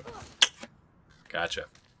this way. Gotcha.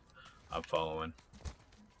 I'm following.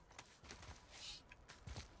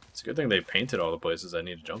 It's a good thing they painted all the places I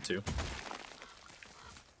need to jump to. It'd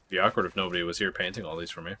be awkward if nobody was here painting all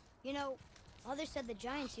these for me. You know, Mother said the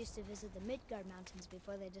giants used to visit the Midgard Mountains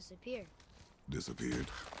before they disappeared. Disappeared.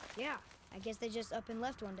 Yeah, I guess they just up and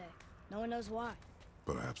left one day. No one knows why.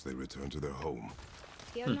 Perhaps they returned to their home.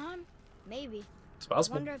 Jotunheim? Maybe. It's I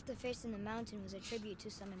possible. wonder if the face in the mountain was a tribute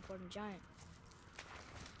to some important giant.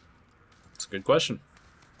 It's a good question.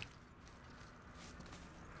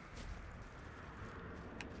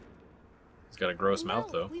 He's got a gross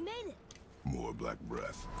mouth, though. We made it. More black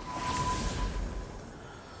breath.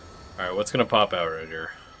 Alright, what's gonna pop out right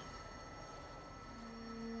here?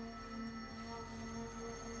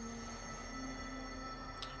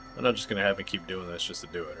 I'm not just gonna have me keep doing this just to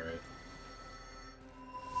do it, right?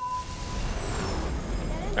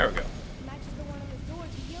 There we go. Matches the one on the door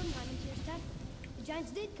to Jotunheim and Tyr's temple. The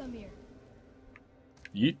giants did come here.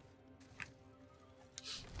 Yeet.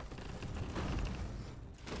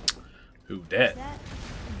 Who dead? Is that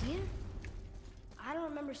a deer? I don't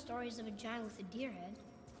remember stories of a giant with a deer head.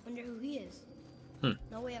 Wonder who he is.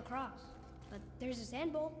 No way across. But there's a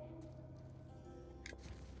sand bowl.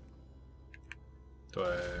 Do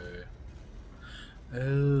I...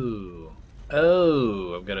 Oh.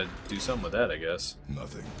 Oh, I'm gonna do something with that, I guess.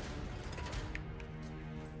 Nothing.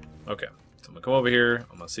 Okay. So I'm gonna come over here.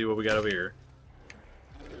 I'm gonna see what we got over here.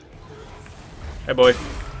 Hey, boy.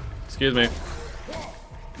 Excuse me.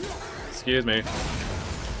 Excuse me.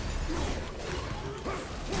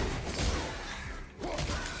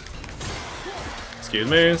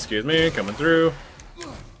 Excuse me, coming through.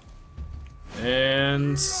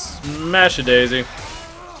 And smash a daisy.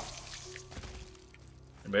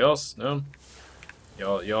 Anybody else? No?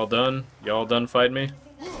 Y'all done? Y'all done fighting me?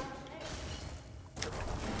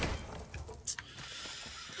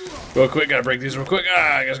 Real quick, gotta break these real quick.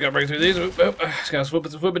 I guess gotta break through these. Oop, oop. Just gotta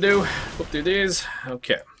flip-a-do. Flip through these.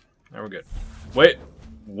 Okay. Now we're good. Wait.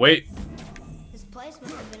 This place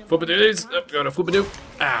must have been a Flip it through these. Up, go to flip-a-do.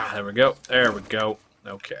 There we go. There we go.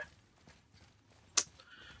 Okay.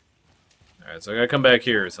 Alright, so I gotta come back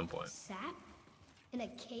here at some point. sap in a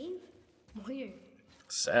cave? Weird.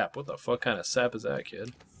 Sap? What the fuck kind of sap is that,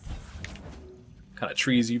 kid? Kind of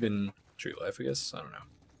trees even... Tree life, I guess? I don't know.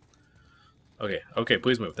 Okay,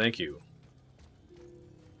 please move. Thank you.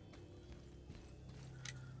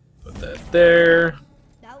 Put that there.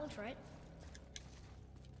 That looks right.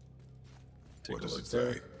 Take What a does look it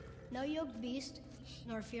there. say? No yoked beast,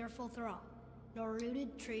 nor fearful thrall, nor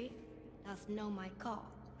rooted tree doth know my call.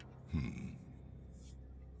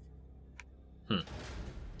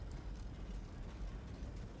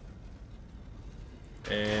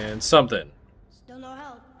 And something. Still no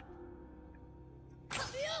help.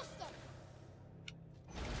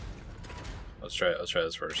 Let's try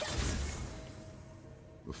this first.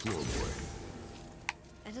 The floorboard.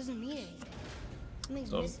 That doesn't mean anything. Something's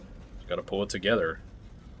So, missing. gotta pull it together.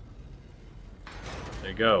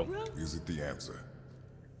 There you go. Is it the answer?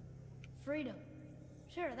 Freedom.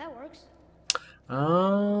 Sure, that works.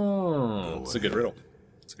 Oh, it's a good riddle.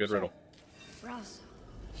 It's a good riddle. Rouse.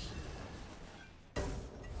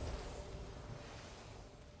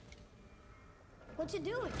 What you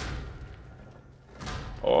doing?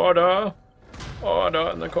 Order! Order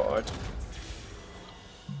in the court.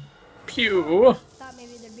 Pew! Thought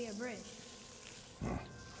maybe there'd be a bridge.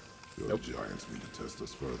 The giants mean to test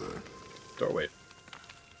us further. Doorway.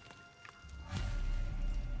 I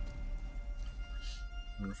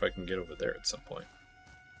wonder if I can get over there at some point.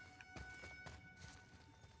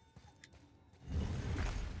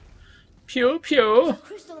 Pew pew!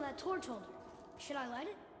 Crystal in that torch holder. Should I light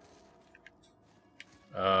it?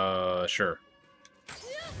 Sure.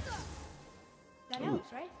 That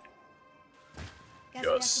helps, right? Guess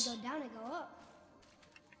Yes. we have to go down and go up.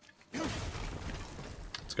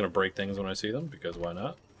 It's gonna break things when I see them, because why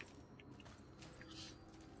not?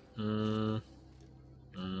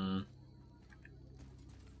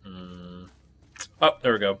 Oh,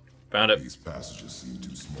 there we go. Found it. These passages seem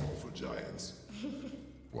too small for giants.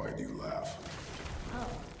 Why do you laugh? Oh,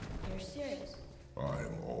 you're serious. I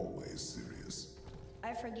am always serious.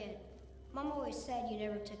 I forget. Mom always said you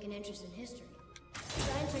never took an interest in history.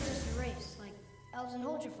 Giants are just a race, like elves and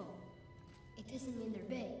Holgerfolk. It doesn't mean they're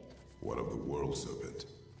big. What of the world serpent?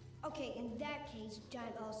 Okay, in that case,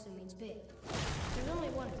 giant also means big. There's only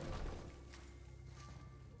one of them.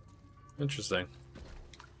 Interesting.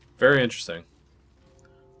 Very interesting.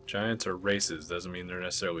 Giants are races, doesn't mean they're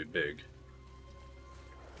necessarily big.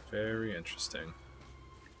 Very interesting.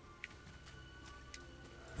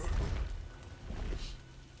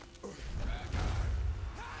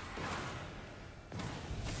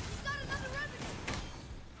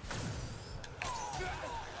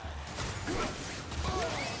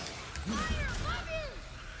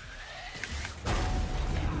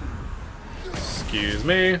 Excuse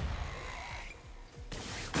me.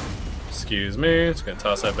 Excuse me. Just gonna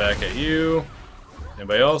toss that back at you.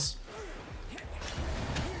 Anybody else?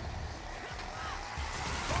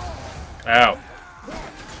 Ow.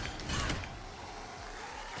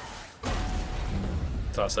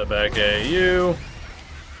 Toss that back at you.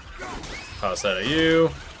 Toss that at you.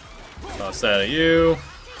 Toss that at you.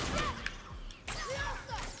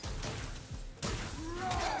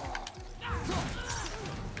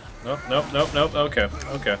 Nope, nope, nope, nope. Okay,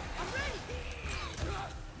 okay.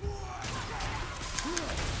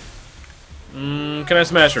 Can I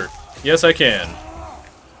smash her? Yes, I can.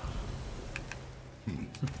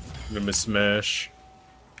 Let me smash.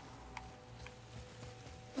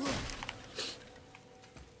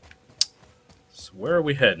 So where are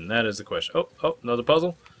we heading? That is the question. Oh, oh, another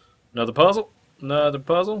puzzle. Another puzzle. Another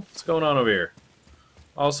puzzle. What's going on over here?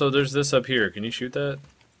 Also, there's this up here. Can you shoot that?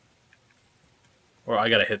 Or I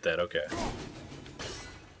gotta hit that. Okay.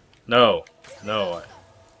 No. No.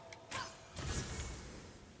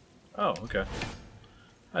 Oh, okay.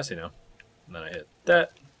 I see now. And then I hit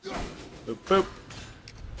that. Boop, boop.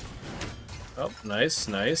 Oh, nice,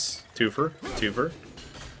 nice. Twofer, twofer.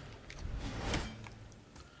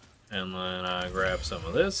 And then I grab some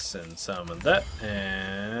of this and some of that.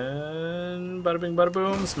 And bada bing, bada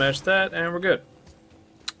boom. Smash that, and we're good.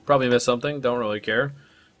 Probably missed something. Don't really care.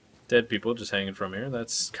 Dead people just hanging from here.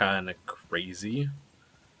 That's kind of crazy.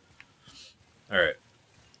 Alright.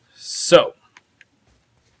 So.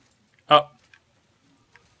 Up.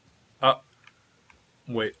 Up.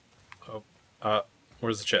 Wait. Oh.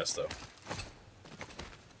 Where's the chest, though?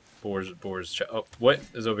 Boar's chest. Oh, what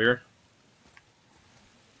is over here?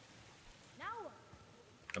 Now what?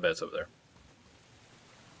 I bet it's over there.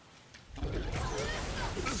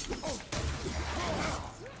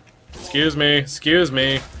 Excuse me. Excuse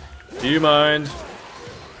me. Do you mind?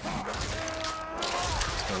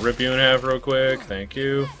 Just gonna rip you in half real quick. Thank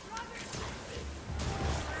you.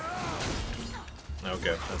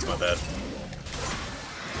 Okay, that's my bad.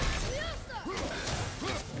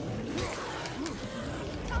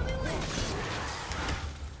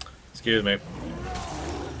 Excuse me.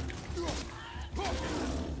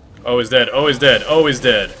 Always dead, always dead, always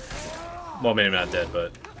dead. Well, maybe not dead,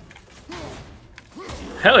 but...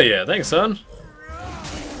 Hell yeah, thanks, son.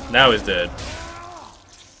 Now he's dead.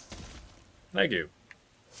 Thank you.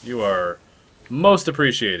 You are most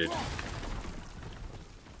appreciated.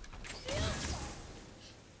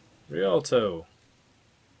 Rialto.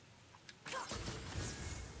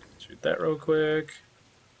 Shoot that real quick.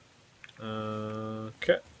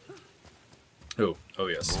 Okay. Oh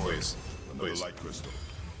yes, please. Please. Light crystal.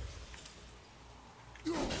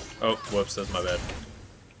 Oh, whoops, that's my bad.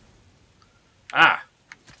 Ah!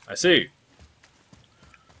 I see.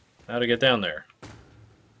 How to get down there.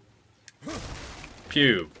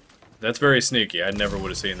 Pew. That's very sneaky. I never would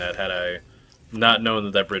have seen that had I not known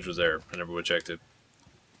that that bridge was there. I never would have checked it.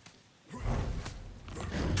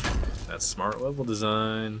 That's smart level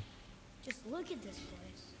design. Just look at this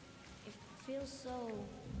place. It feels so...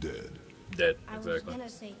 Dead. Dead, I was exactly. gonna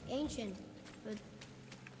say ancient, but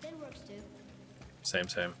dead works too. Same,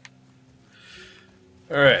 same.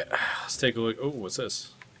 Alright, let's take a look. Oh, what's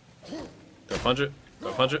this? Do I punch it? Do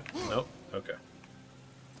I punch it? Nope. Okay.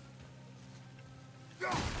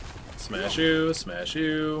 Smash you, smash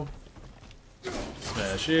you.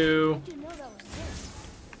 Smash you. Didn't know that was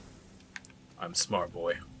there. I'm smart,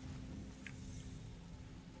 boy.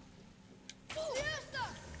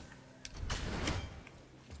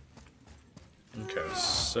 Okay,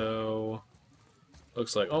 so...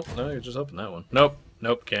 Looks like... Oh, no, you just opened that one. Nope.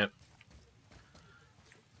 Nope, can't.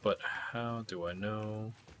 But how do I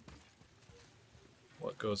know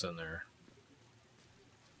what goes in there?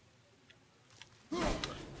 Do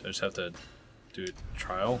I just have to do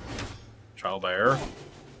trial? Trial by error?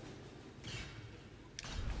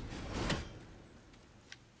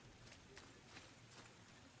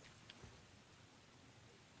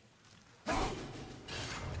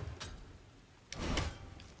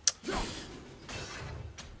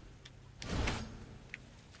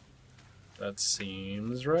 That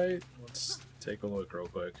seems right. Let's take a look real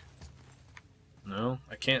quick. No,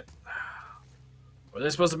 I can't. Where are they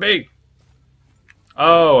supposed to be?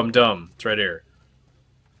 Oh, I'm dumb. It's right here.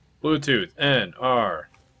 Bluetooth, N, R.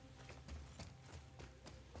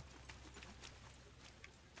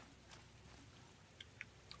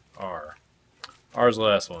 R. R's the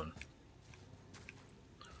last one.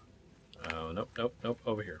 Oh, nope, nope, nope.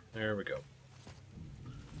 Over here. There we go.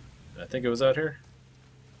 I think it was out here?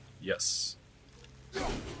 Yes.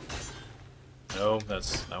 No,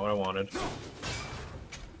 that's not what I wanted.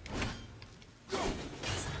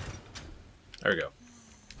 There we go.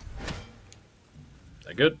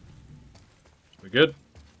 That good? We good?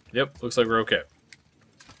 Yep, looks like we're okay.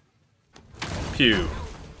 Pew.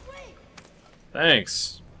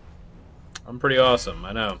 Thanks. I'm pretty awesome,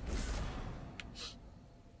 I know.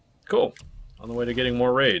 Cool. On the way to getting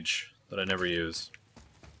more rage that I never use.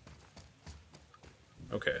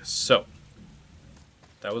 Okay, so.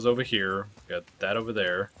 That was over here. Got that over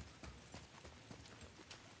there.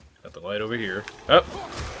 Got the light over here. Up.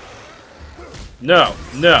 No,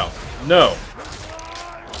 no, no.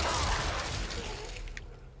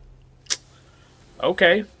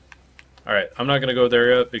 Okay. Alright, I'm not going to go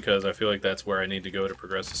there yet because I feel like that's where I need to go to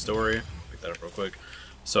progress the story. Pick that up real quick.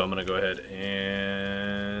 So I'm going to go ahead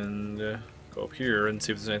and go up here and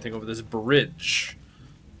see if there's anything over this bridge.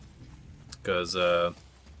 Because,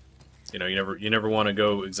 you know, you never want to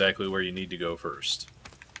go exactly where you need to go first.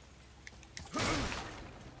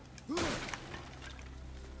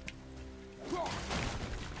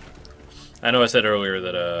 I know I said earlier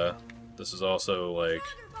that, this is also, like...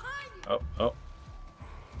 Oh.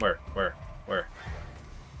 Where?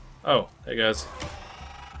 Oh, hey guys.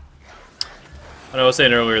 I know I was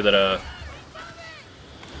saying earlier that,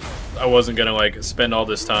 I wasn't gonna, like, spend all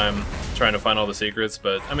this time trying to find all the secrets,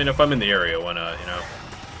 but, I mean, if I'm in the area, why not, you know?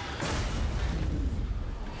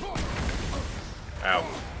 Ow.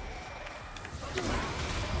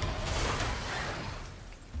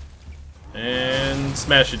 And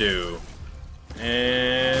smash-a-doo.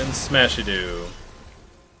 And smash-a-doo.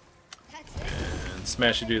 And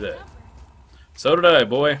smash-a-doo that. So did I,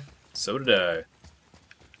 boy. So did I.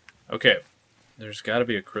 Okay. There's gotta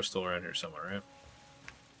be a crystal around here somewhere, right?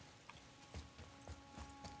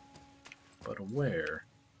 But where?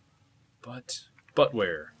 But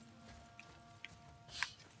where?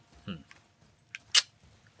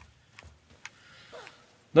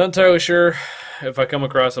 Not entirely sure. If I come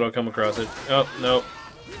across it, I'll come across it. Oh, no.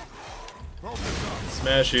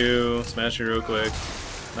 Smash you real quick.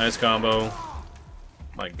 Nice combo.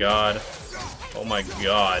 My god. Oh my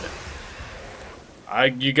god.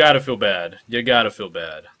 You gotta feel bad. You gotta feel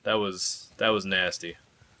bad. That was nasty.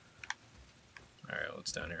 Alright,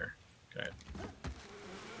 what's down here? Okay.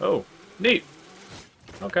 Oh, neat.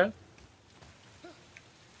 Okay.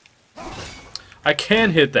 I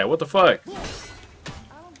can hit that. What the fuck?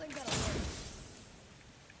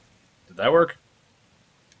 Did that work?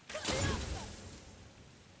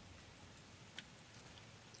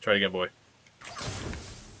 Try it again, boy.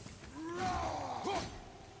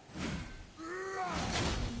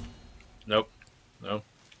 Nope. No.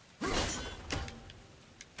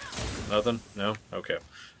 Nothing? No? Okay.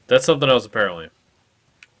 That's something else apparently.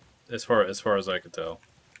 As far as I could tell.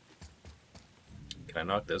 Can I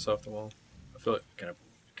knock this off the wall? I feel like can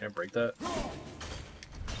I break that?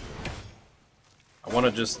 I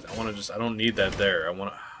don't need that there.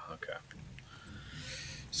 Okay.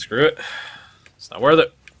 Screw it. It's not worth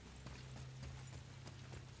it.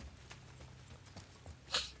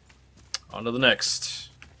 On to the next.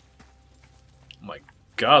 Oh my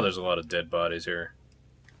god, there's a lot of dead bodies here.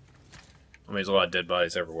 I mean, there's a lot of dead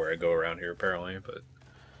bodies everywhere I go around here, apparently, but...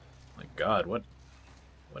 My god, what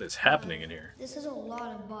is happening in here? This is a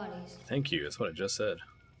lot of bodies. Thank you, that's what I just said.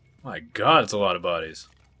 My god, it's a lot of bodies.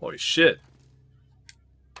 Holy shit.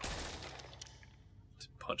 Let's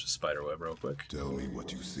punch a spider web real quick. Tell me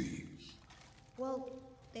what you see. Well,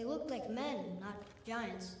 they look like men, not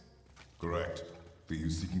giants. Correct.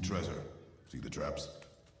 Thieves seeking treasure. See the traps?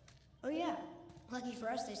 Oh yeah. Lucky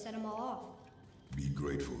for us, they set them all off. Be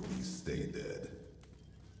grateful these stay dead.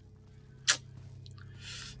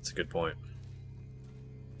 That's a good point.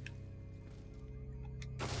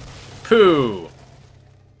 Pooh!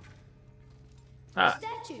 Ah,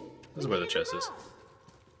 Statue. this is where the chest is.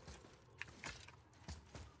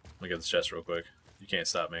 Let me get this chest real quick. You can't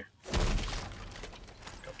stop me.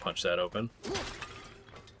 Go punch that open.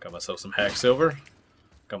 Got myself some hack silver.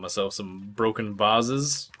 Got myself some broken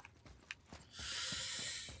vases.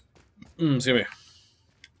 Excuse me.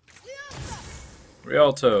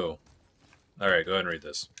 Rialto. Alright, go ahead and read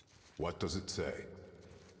this. What does it say?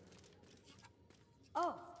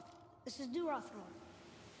 Oh, this is Durothor,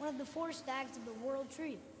 one of the 4 stags of the World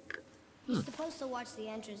Tree. He's supposed to watch the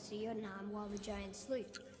entrance to Jotunheim while the giants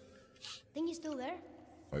sleep. Think he's still there?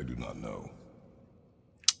 I do not know.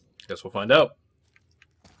 Guess we'll find out.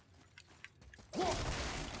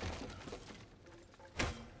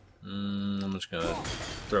 I'm just gonna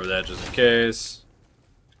throw that just in case.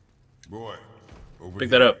 Boy, over Pick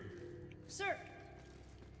that up. Sir!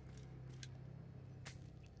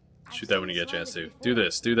 Shoot that when you get a chance to. Do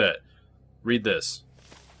this, do that. Read this.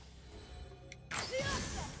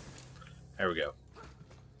 There we go.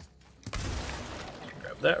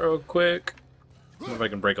 Grab that real quick. Wonder if I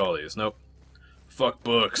can break all these. Nope. Fuck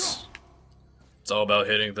books. It's all about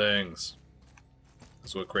hitting things.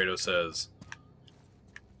 That's what Kratos says.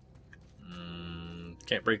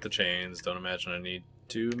 Can't break the chains. Don't imagine I need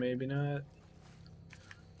to. Maybe not.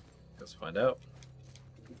 Let's find out.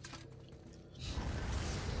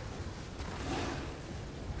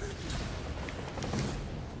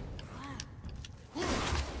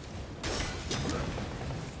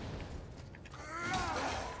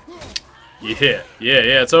 Yeah,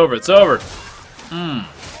 it's over, it's over!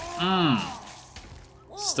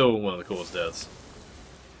 Still one of the coolest deaths.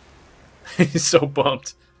 He's so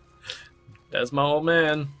pumped. That's my old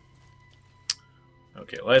man.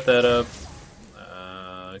 Okay, light that up.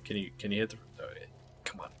 Can you hit the... Oh, yeah.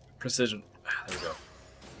 Come on, precision. There we go.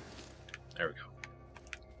 There we go.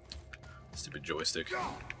 Stupid joystick.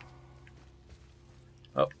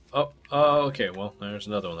 Oh, okay, well, there's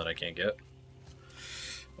another one that I can't get.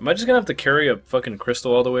 Am I just gonna have to carry a fucking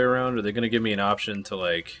crystal all the way around, or are they gonna give me an option to,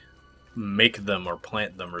 like, make them or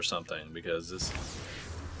plant them or something? Because this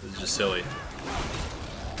is just silly.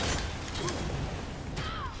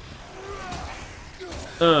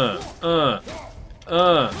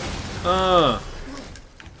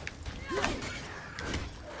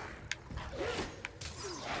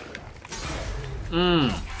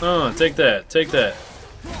 Take that, take that.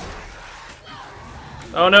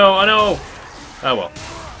 Oh no, I know! Oh well.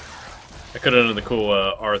 I could have done the cool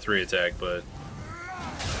R3 attack, but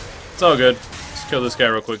it's all good. Just kill this guy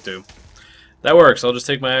real quick, too. That works. I'll just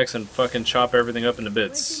take my axe and fucking chop everything up into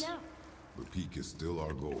bits. The peak is still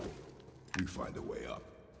our goal. We find a way up.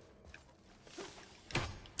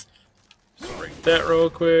 Just break that real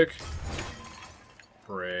quick.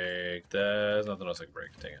 Break that. There's nothing else I can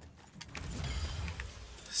break. Dang it.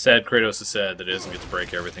 Sad Kratos is sad that he doesn't get to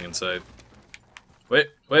break everything in sight. Wait.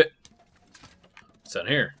 What's down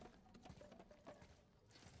here?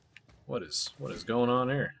 What is going on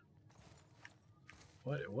here?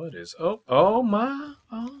 What is... Oh my...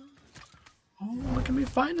 Oh, look at me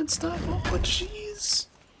finding stuff. Oh, jeez.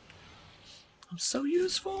 I'm so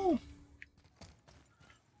useful.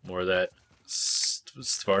 More of that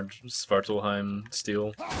Svartalheim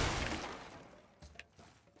steel. God,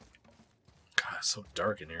 it's so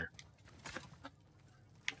dark in here.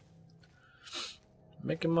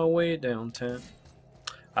 Making my way downtown.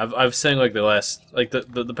 I've sang like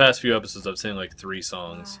the past few episodes. I've sang like 3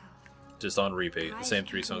 songs, just on repeat. The same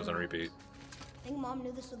 3 songs on repeat. Think Mom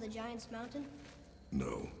knew this was the Giant's Mountain?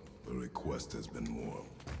 No, the request has been more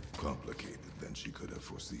complicated than she could have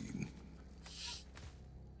foreseen.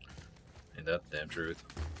 Ain't that the damn truth?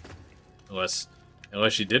 Unless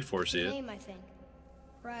she did foresee it. Name, I think.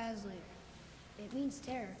 Rasley. It means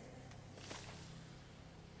terror.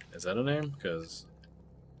 Is that a name? Because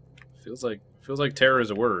feels like terror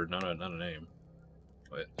is a word, not a name.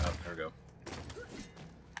 Wait, oh, there we go.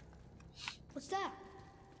 What's that?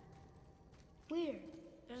 Weird.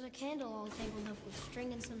 There's a candle all tangled up with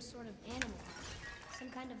string and some sort of animal. Some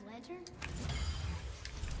kind of lantern?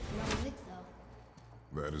 No wick, though.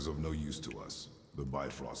 That is of no use to us. The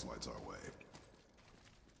Bifrost lights our way.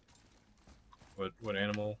 What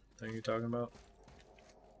animal thing are you talking about?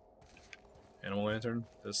 Animal lantern?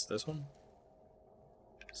 This one?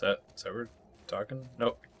 Is that what we're talking?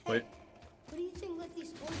 Nope. Wait. What do you think lit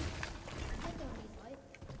these torches? I don't need light.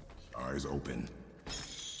 Eyes open.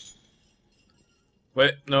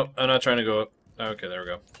 Wait, no, I'm not trying to go up. Okay, there we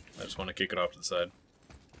go. I just want to kick it off to the side.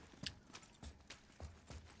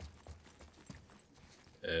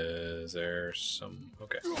 Is there some...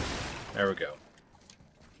 Okay. There we go.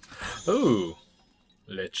 Ooh!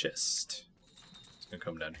 Le chest. It's gonna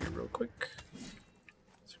come down here real quick.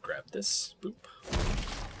 Let's grab this. Boop.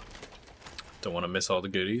 Don't want to miss all the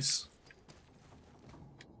goodies.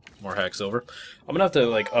 More hack silver. I'm gonna have to,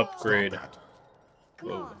 like, upgrade...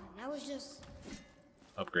 Come on, that was just...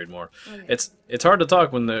 Upgrade more. Okay. It's hard to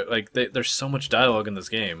talk when there's so much dialogue in this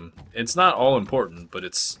game. It's not all important, but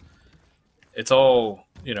it's all,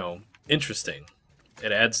 you know, interesting.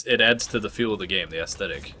 It adds to the feel of the game, the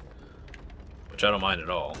aesthetic, which I don't mind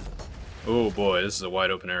at all. Oh boy, this is a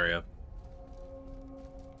wide open area.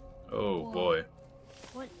 Oh Whoa. boy.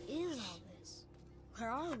 What is all this? Where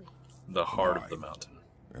are we? The heart of the mountain.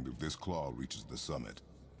 And if this claw reaches the summit,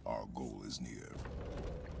 our goal is near.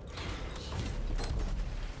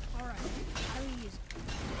 Alright, how do we use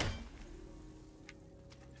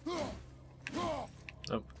it? Oh,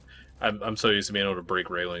 I'm so used to being able to break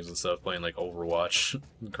railings and stuff, playing like Overwatch.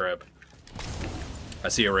 Crap. I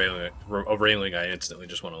see a railing, I instantly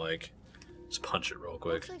just want to like, just punch it real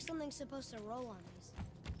quick. Looks like something's supposed to roll on these.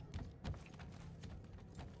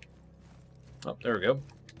 Oh, there we go.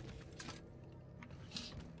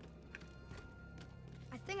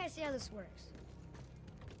 I think I see how this works.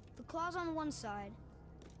 The claw's on one side,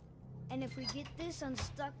 and if we get this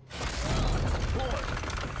unstuck...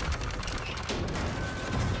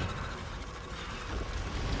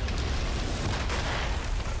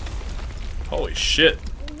 Holy shit.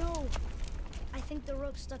 Oh no! I think the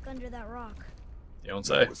rope's stuck under that rock. You don't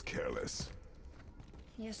say. That was careless.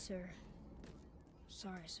 Yes, sir.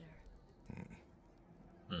 Sorry, sir.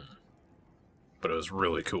 But it was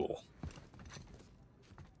really cool.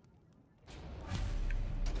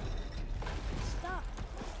 Stop.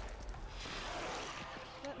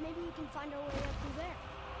 But maybe we can find our way up through there.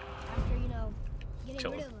 After, you know, getting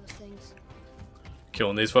Kill rid him. of those things.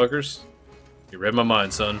 Killing these fuckers? You read my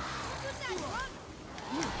mind, son.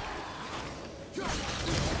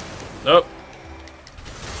 Nope.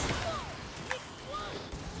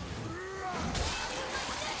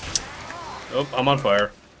 Oh, I'm on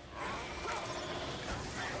fire.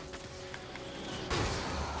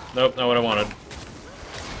 Nope, not what I wanted.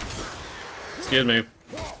 Excuse me.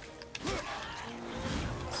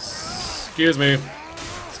 Excuse me.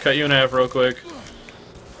 Let's cut you in half real quick.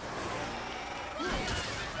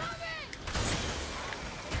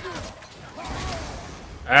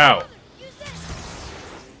 Ow.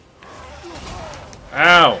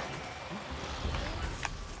 Ow.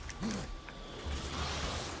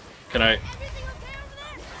 Can I?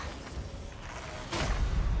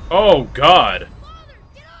 Oh God.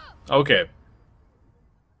 Okay.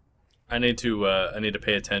 I need to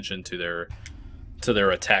pay attention to their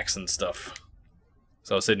attacks and stuff.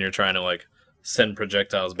 So I was sitting here trying to like send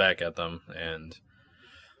projectiles back at them, and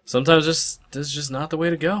sometimes this is just not the way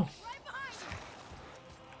to go.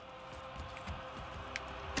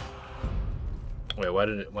 Wait, why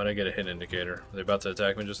did I get a hit indicator? Are they about to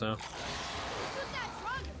attack me just now?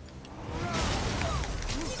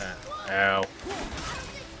 Ow.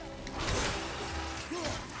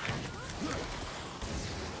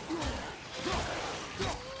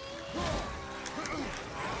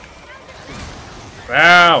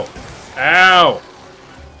 Ow! Ow!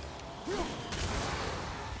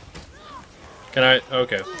 Can I?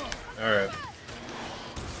 Okay. Alright.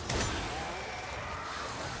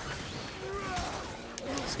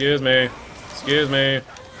 Excuse me. Excuse me.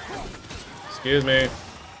 Excuse me.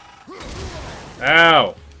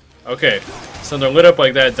 Ow! Okay. So they're lit up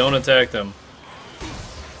like that, don't attack them.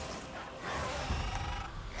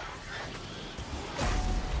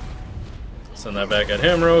 Send that back at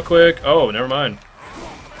him real quick. Oh, never mind.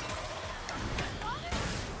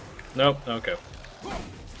 Nope, okay.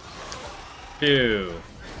 Pew.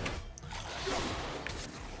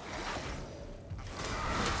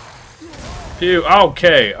 Pew.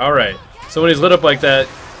 Okay, alright. So when he's lit up like that,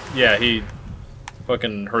 yeah, he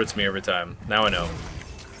fucking hurts me every time. Now I know.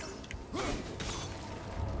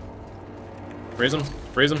 Freeze him.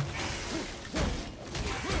 Freeze him.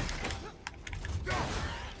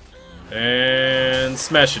 And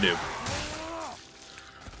smash you, dude.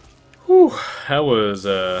 Whew, that was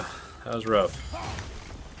rough.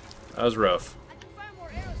 That was rough. I can find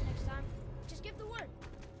more arrows next time. Just give the word.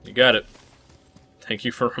 You got it. Thank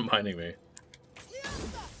you for reminding me.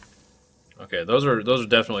 Okay, those are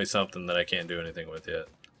definitely something that I can't do anything with yet.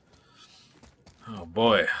 Oh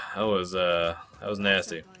boy, that was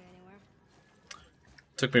nasty.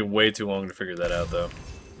 Took me way too long to figure that out though.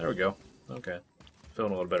 There we go. Okay.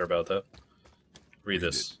 Feeling a little better about that. Read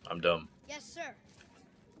this. I'm dumb. Yes, sir.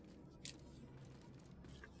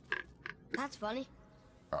 That's funny.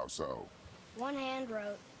 How so? One hand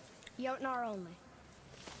wrote, Jotnar only.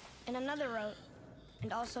 And another wrote,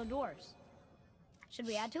 and also dwarves. Should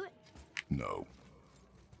we add to it? No.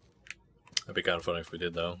 That'd be kind of funny if we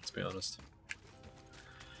did though, let's be honest.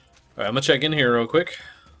 Alright, I'm gonna check in here real quick.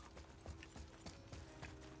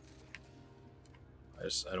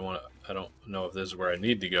 I don't know if this is where I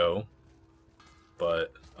need to go.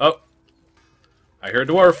 But oh, I hear a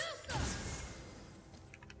dwarf.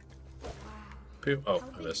 Pew. Oh, How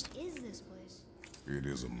I big missed. is this place? It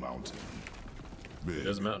is a mountain. Big. It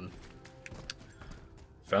is a mountain.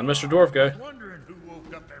 Found Mr. Dwarf guy. Wondering who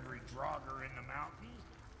woke up every Draugr in the mountain.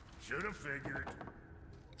 Should have figured.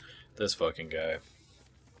 This fucking guy.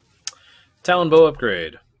 Talon bow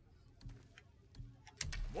upgrade.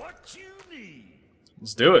 What you need?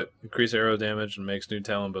 Let's do it. Increase arrow damage and makes new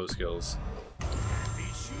Talon bow skills. Be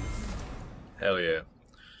shooting. Hell yeah.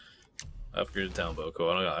 Upgraded Talon bow. Cool.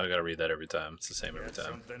 I gotta read that every time. It's the same every Got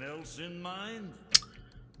time. something else in mind?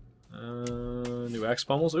 New axe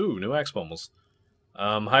pommels. Ooh, new axe pommels.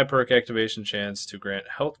 High perk activation chance to grant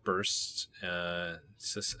health bursts.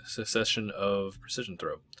 Succession of precision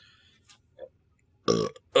throw.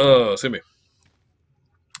 Excuse me.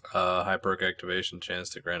 High perk activation chance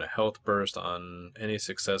to grant a health burst on any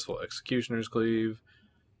successful executioner's cleave.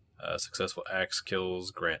 Successful axe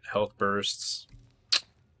kills grant health bursts.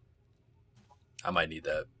 I might need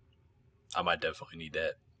that. I might definitely need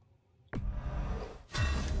that.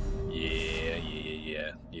 Yeah.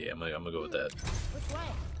 I'm gonna go with that. Which way?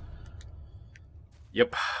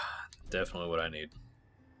 Yep, definitely what I need.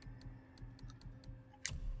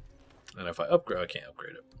 And if I upgrade, I can't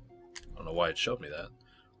upgrade it. I don't know why it showed me that.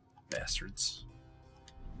 Bastards.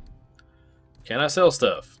 Can I sell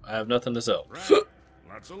stuff? I have nothing to sell. Right.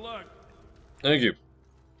 Lots of luck. Thank you.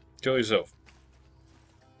 Kill yourself.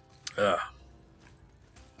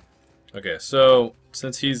 Okay, so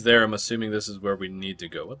since he's there, I'm assuming this is where we need to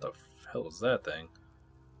go. What the hell is that thing?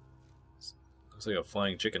 Looks like a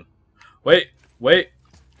flying chicken. Wait!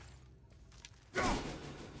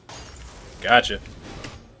 Gotcha.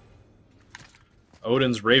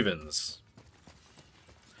 Odin's Ravens.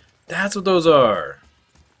 That's what those are!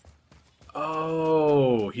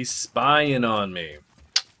 Oh, he's spying on me.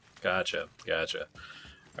 Gotcha. Alright,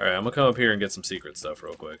 I'm gonna come up here and get some secret stuff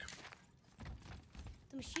real quick.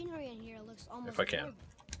 The machinery in here looks almost If I can.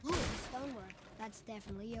 perfect. Ooh, the stonework. That's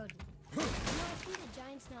definitely Odin. You know, I think the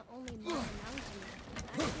giants not only moved the mountain, but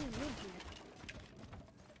actually lived here.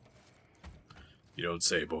 You don't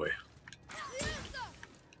say, boy.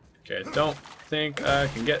 Okay, I don't think I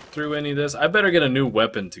can get through any of this. I better get a new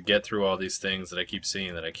weapon to get through all these things that I keep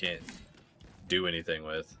seeing that I can't do anything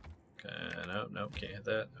with. Okay, no, can't hit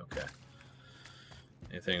that. Okay.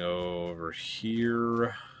 Anything over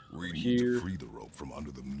here? We need to free the rope from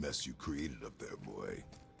under the mess you created up there, boy.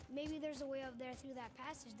 Maybe there's a way up there through that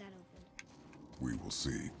passage that opened. We will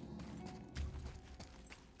see.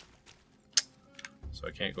 So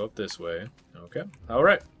I can't go up this way. Okay.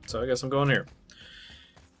 Alright. So I guess I'm going here.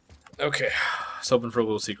 Okay. I was hoping for a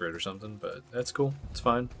little secret or something, but that's cool. It's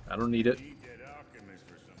fine. I don't need it. Need that alchemist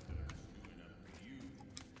for something that's screwing up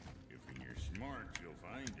you. If you're smart, you'll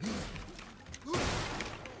find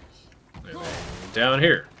it. Down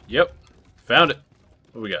here. Yep. Found it.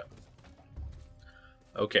 What do we got?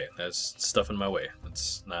 Okay, that's stuff in my way.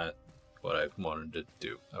 That's not what I wanted to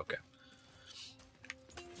do. Okay.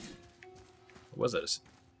 What was that?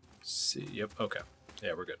 See, yep, okay.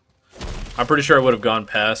 Yeah, we're good. I'm pretty sure I would have gone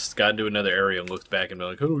past, got into another area and looked back and been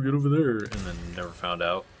like, how do we get over there? And then never found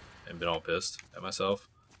out and been all pissed at myself.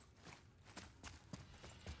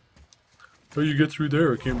 How do you get through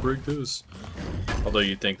there? I can't break this. Although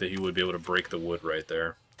you'd think that he would be able to break the wood right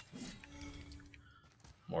there.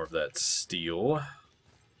 More of that steel.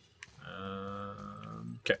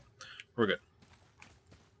 Okay, we're good.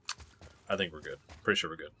 I think we're good. Pretty sure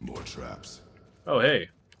we're good. More traps. Oh, hey.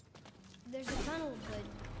 There's a tunnel, but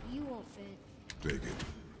you won't fit. Take it.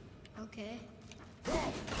 Okay.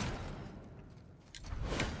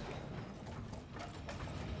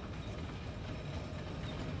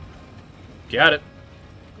 Got it.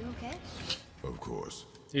 You okay? Of course.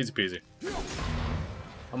 Easy peasy.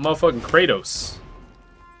 I'm motherfucking Kratos.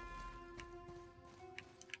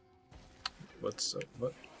 What's up?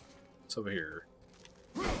 What's over here?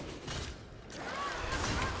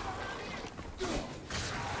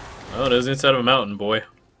 Oh, it is inside of a mountain, boy.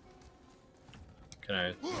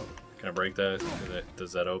 Can I break that?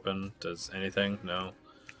 Does that open? Does anything? No.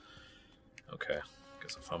 Okay.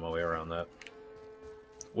 Guess I'll find my way around that.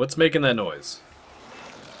 What's making that noise?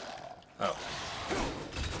 Oh.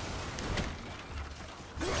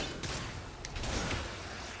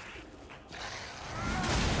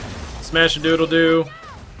 Smash and doodle do.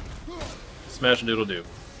 Smash and doodle do.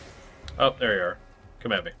 Oh, there you are.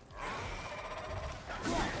 Come at me.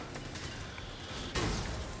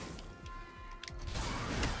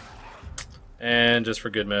 And just for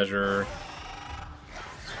good measure,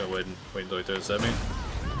 just go wait until he throws at me.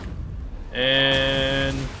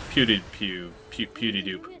 And pewty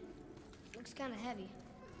doop. Looks kind of heavy.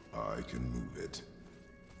 I can move it.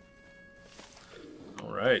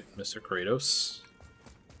 All right, Mr. Kratos.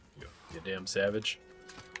 You damn savage.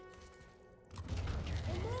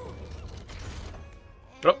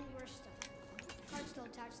 Oh,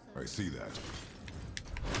 I see that.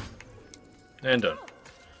 And done.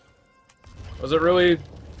 Was it really...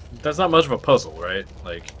 That's not much of a puzzle, right?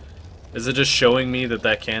 Like, is it just showing me that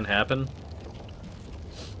that can happen?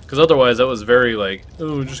 Because otherwise that was very like,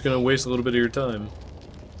 oh, we're just going to waste a little bit of your time.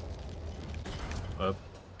 Up.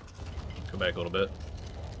 Go back a little bit.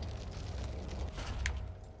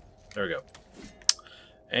 There we go.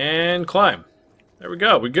 And climb. There we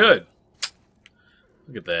go. We good.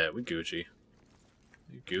 Look at that. We Gucci.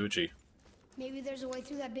 We Gucci. Maybe there's a way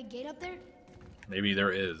through that big gate up there? Maybe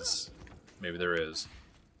there is. Maybe there is.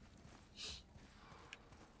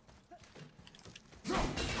 Looks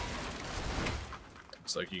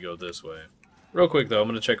like you go this way. Real quick though, I'm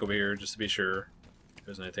gonna check over here just to be sure if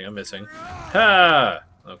there's anything I'm missing. Ha!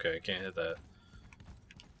 Okay, can't hit that.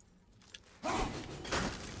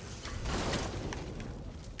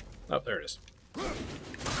 Oh, there it is.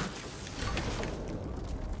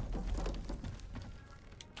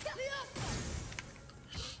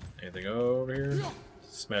 Anything over here?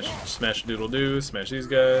 Smash doodle doo, smash these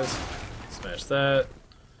guys, smash that.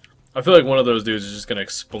 I feel like one of those dudes is just gonna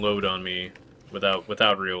explode on me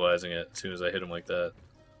without realizing it as soon as I hit him like that.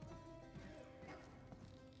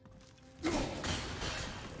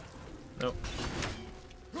 Nope.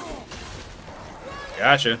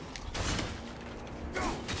 Gotcha.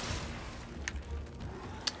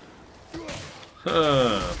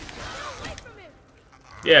 Huh.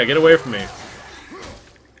 Yeah, get away from me.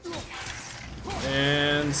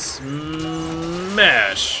 And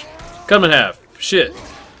smash. Cut him in half. Shit.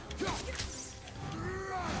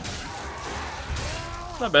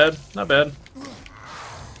 Not bad. Not bad.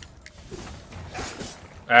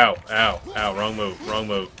 Ow. Ow. Ow. Wrong move. Wrong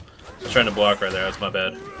move. I was trying to block right there. That's my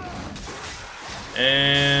bad.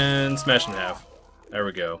 And smash in half. There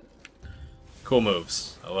we go. Cool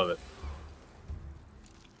moves. I love it.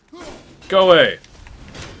 Go away.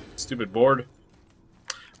 Stupid board.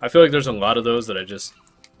 I feel like there's a lot of those that I just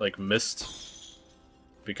like missed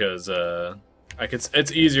because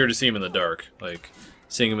it's easier to see them in the dark. Like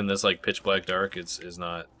seeing them in this like pitch black dark is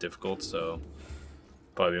not difficult. So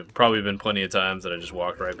probably been plenty of times that I just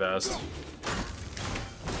walked right past,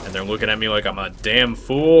 and they're looking at me like I'm a damn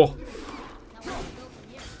fool.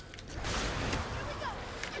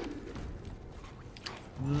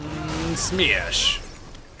 Smash.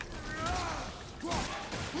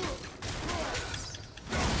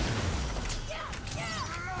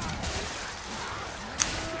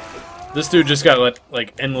 This dude just got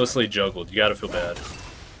like endlessly juggled. You gotta feel bad.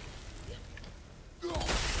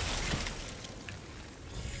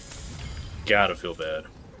 Gotta feel bad.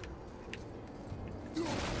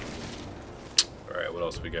 Alright, what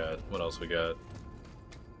else we got? What else we got?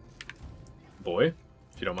 Boy,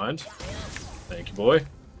 if you don't mind. Thank you, boy.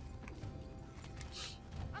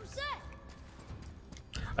 I'm set.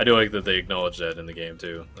 I do like that they acknowledge that in the game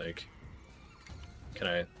too. Like, can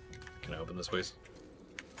I open this, please?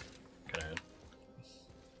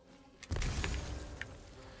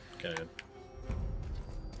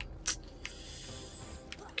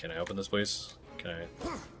 Can I open this, please? Can I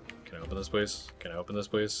open this, please? Can I open this,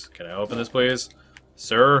 please? Can I open this, please?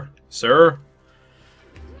 Sir? Sir?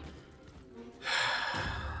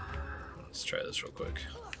 Let's try this real quick.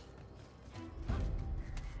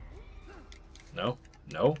 No?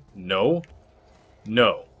 No? No?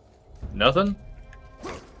 No? Nothing?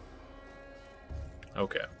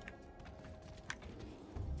 Okay.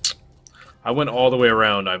 I went all the way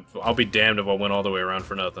around. I'll be damned if I went all the way around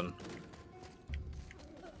for nothing.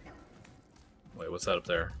 Wait, what's that up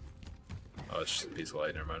there? Oh, it's just a piece of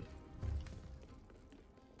light. Never mind.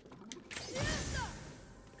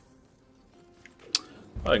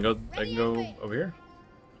 Oh, I can go over here?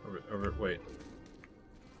 Wait.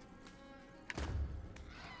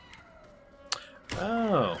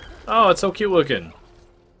 Oh. Oh, it's so cute looking.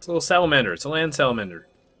 It's a little salamander. It's a land salamander.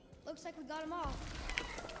 Looks like we got him off.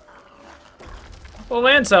 Oh,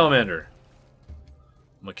 land salamander.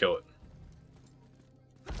 I'm gonna kill it.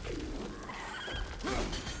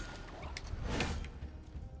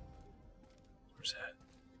 Where's that?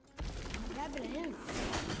 What happened to him?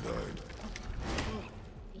 Died.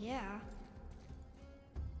 Yeah.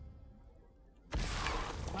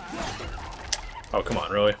 Oh, come on,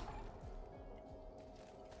 really?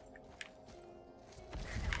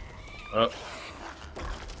 Oh.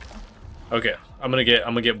 Okay, I'm gonna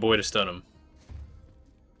get Boy to stun him.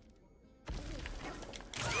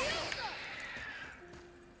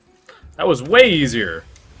 That was way easier.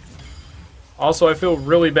 Also, I feel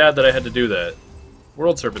really bad that I had to do that.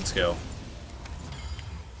 World Serpent Scale.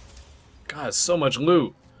 God, so much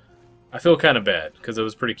loot. I feel kind of bad because it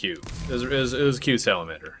was pretty cute. It was a cute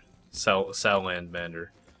salamander. Salamandmander.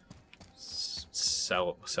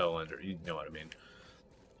 Cylinder. You know what I mean.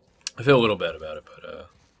 I feel a little bad about it, but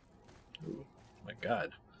ooh, my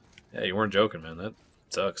God. Yeah, you weren't joking, man. That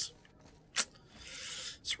sucks.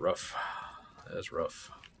 It's rough. That is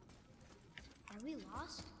rough. Are we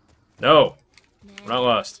lost? No, Nah. we're not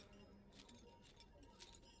lost.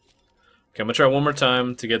 Okay, I'm gonna try one more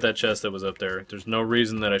time to get that chest that was up there. There's no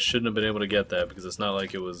reason that I shouldn't have been able to get that because it's not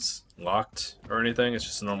like it was locked or anything. It's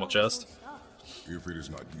just a normal chest. If it is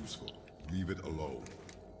not useful, leave it alone.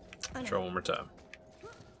 Try one more time.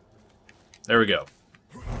 There we go.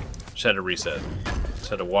 Just had to reset. Just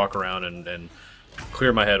had to walk around and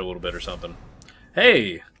clear my head a little bit or something.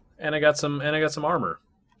 Hey, and I got some armor.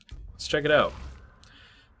 Let's check it out.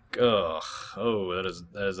 Ugh. Oh, that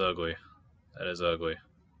is ugly. That is ugly.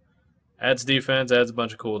 Adds defense, adds a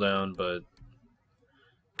bunch of cooldown, but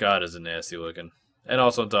God, is it nasty looking. And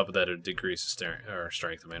also on top of that, it decreases strength.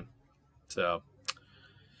 I mean, so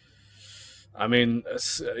I mean,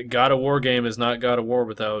 God of War game is not God of War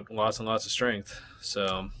without lots and lots of strength.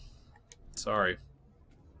 So sorry.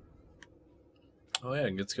 Oh yeah, I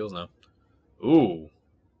can get skills now. Ooh, oh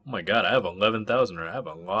my God, I have 11,000. I have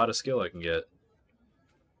a lot of skill I can get.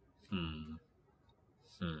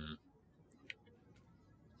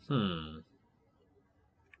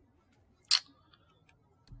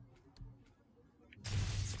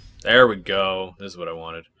 There we go. This is what I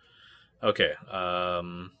wanted. Okay.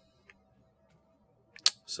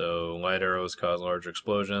 So light arrows cause larger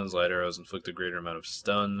explosions. Light arrows inflict a greater amount of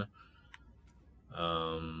stun.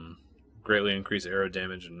 Greatly increase arrow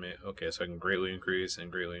damage and okay, so I can greatly increase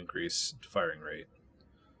firing rate.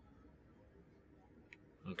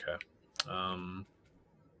 Okay.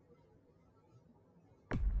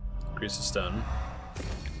 Increase the stun.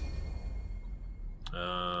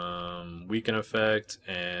 Weaken effect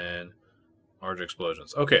and large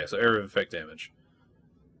explosions. Okay, so area of effect damage.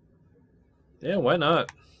 Yeah, why not?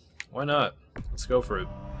 Why not? Let's go for it.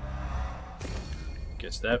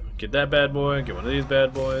 Get that bad boy. Get one of these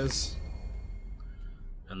bad boys,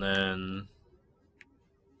 and then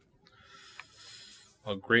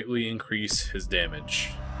I'll greatly increase his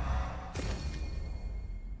damage.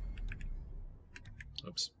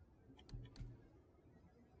 Oops.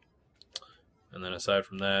 And then aside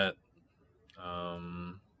from that,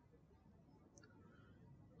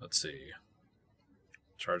 let's see.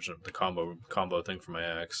 Charging up the combo thing for my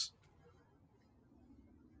axe.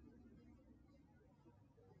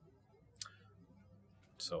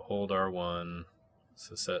 So hold R1,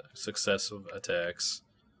 successive attacks,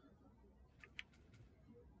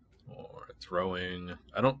 or throwing.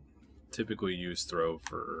 I don't typically use throw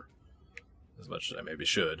for as much as I maybe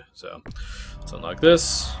should. So let's unlock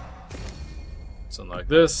this. Let's unlock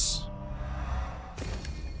this.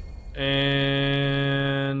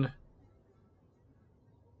 And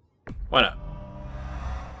why not?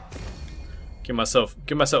 Give myself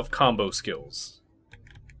combo skills.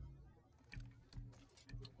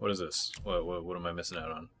 What is this? What am I missing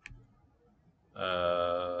out on?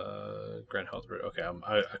 Grant health. Okay,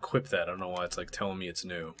 I equipped that. I don't know why it's like telling me it's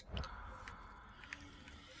new.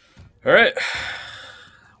 All right,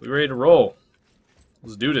 we ready to roll?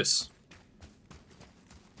 Let's do this.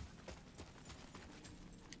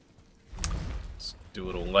 Let's do a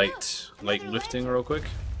little light lifting real quick.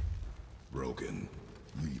 Broken.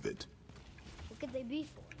 Leave it. What could they be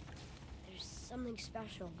for? There's something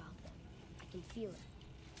special about them. I can feel it.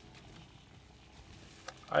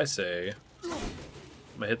 I say, I'm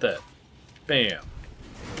gonna hit that. Bam.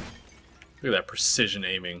 Look at that precision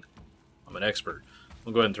aiming. I'm an expert.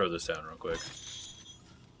 I'll go ahead and throw this down real quick.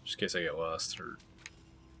 Just in case I get lost or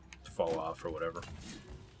fall off or whatever.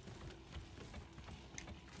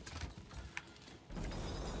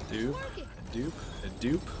 Dupe, a dupe, a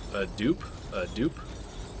dupe, a dupe, a dupe.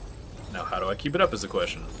 Now how do I keep it up is the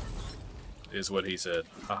question. Is what he said.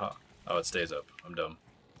 Haha. Oh, it stays up. I'm dumb.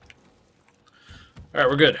 Alright,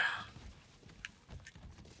 we're good.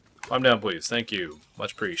 Climb down, please. Thank you.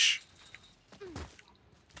 Much preach.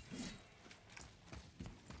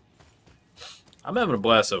 I'm having a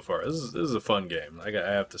blast so far. This is a fun game, I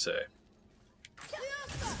have to say.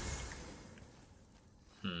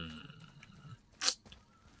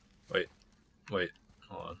 Wait.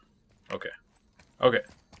 Hold on. Okay.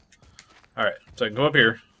 Alright, so I can go up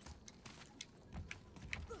here.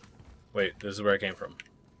 Wait, this is where I came from.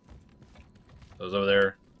 I was over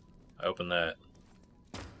there. I opened that.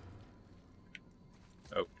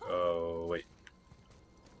 Oh, wait.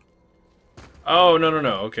 Oh, no.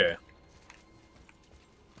 Okay.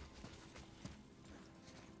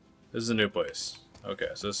 This is a new place. Okay,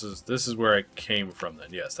 so this is where I came from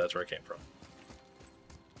then. Yes, that's where I came from.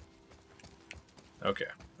 Okay.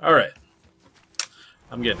 Alright.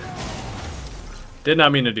 I'm getting it. Did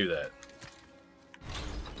not mean to do that.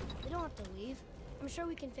 We don't have to leave. I'm sure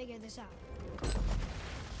we can figure this out.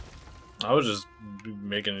 I was just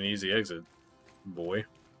making an easy exit, boy.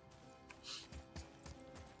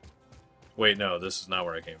 Wait, no, this is not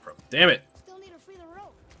where I came from. Damn it! Still need to free the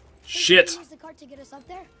rope. Shit! Can you use the cart to get us up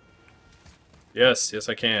there? Yes, yes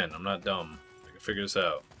I can. I'm not dumb. I can figure this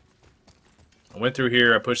out. I went through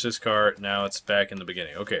here, I pushed this cart, now it's back in the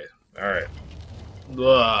beginning. Okay, alright.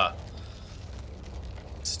 Blah.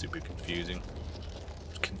 Stupid confusing.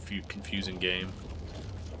 Confusing game.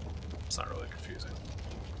 It's not really confusing.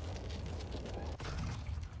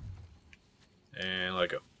 And let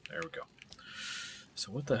go. There we go.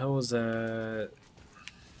 So what the hell is that?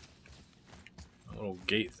 A little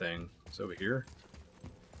gate thing. It's over here.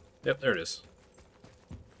 Yep, there it is.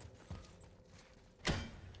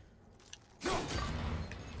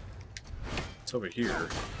 It's over here. I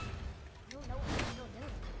don't know what we're still doing.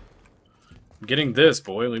 I'm getting this,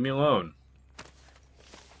 boy. Leave me alone.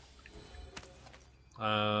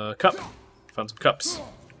 Cup. Found some cups.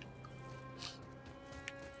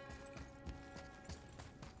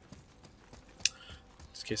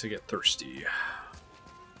 Just in case I get thirsty.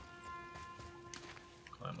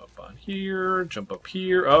 Climb up on here. Jump up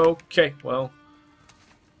here. Okay, well.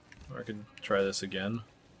 I could try this again.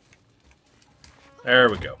 There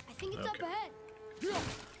we go. I think it's Okay. up ahead.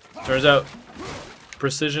 Turns out,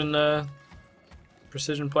 precision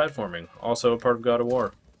platforming, also a part of God of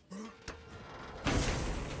War.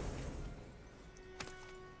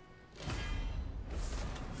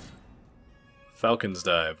 Falcon's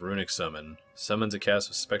Dive, Runic Summon. Summons a cast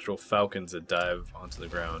of spectral falcons that dive onto the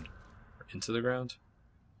ground. Or into the ground?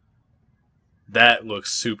 That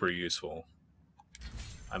looks super useful.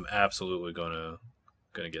 I'm absolutely gonna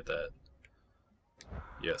get that.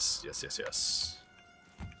 Yes, yes, yes, yes.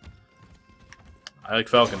 I like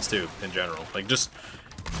falcons too, in general. Like just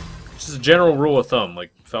a general rule of thumb.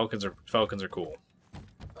 Like falcons are cool.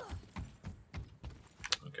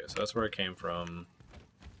 Okay, so that's where I came from.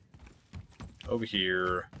 Over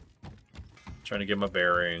here, trying to get my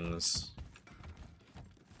bearings.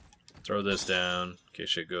 Throw this down in case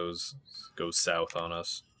shit goes south on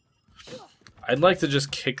us. I'd like to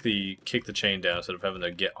just kick the chain down instead of having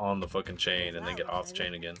to get on the fucking chain and then get off the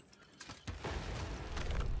chain again.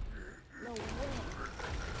 No way.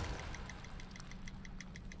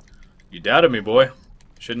 You doubted me, boy.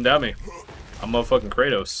 Shouldn't doubt me. I'm motherfucking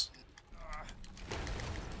Kratos.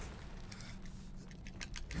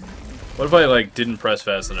 What if I like didn't press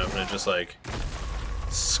fast enough and it just like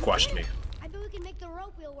squashed me? I bet we can make the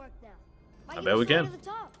rope wheel work now. Why I don't bet you we slide can. to the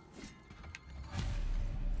top?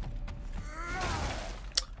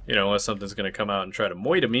 You know, unless something's gonna come out and try to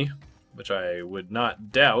moita me, which I would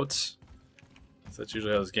not doubt. That's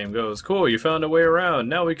usually how this game goes. Cool, you found a way around.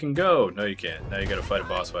 Now we can go. No, you can't. Now you gotta fight a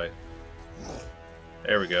boss fight.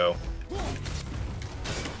 There we go.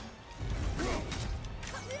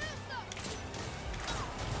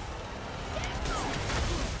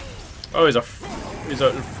 Oh, he's a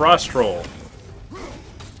frost troll.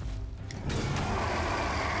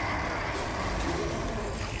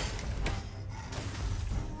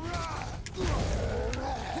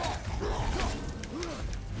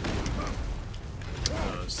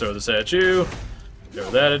 Let's throw this at you. Throw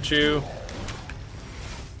that at you.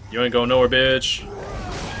 You ain't going nowhere, bitch.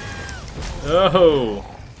 Oh.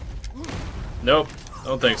 Nope.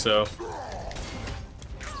 Don't think so.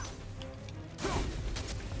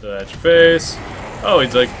 Throw that at your face. Oh,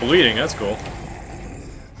 he's like bleeding. That's cool.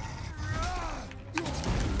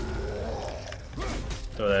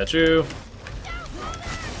 Throw that at you.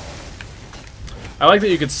 I like that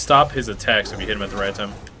you could stop his attacks if you hit him at the right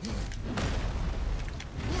time.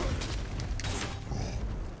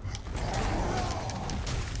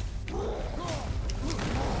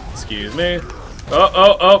 Excuse me.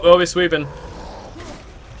 Oh, he's sweeping.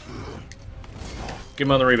 Give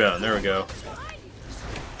him on the rebound. There we go.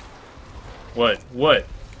 What?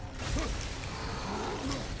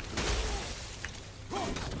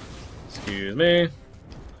 Excuse me.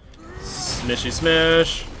 Smishy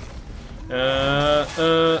smash.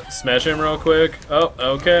 Smash him real quick. Oh,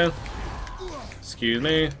 okay. Excuse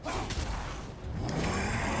me.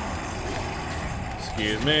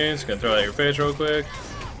 Excuse me. Just gonna throw that at your face real quick.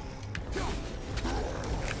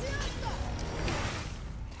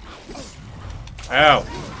 Ow.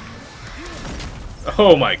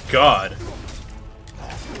 Oh my god.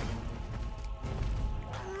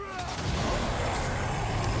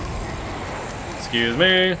 Excuse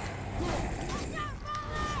me.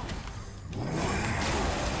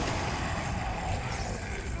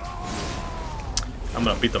 I'm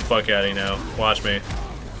gonna beat the fuck out of you now. Watch me.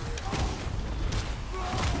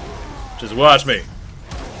 Just watch me.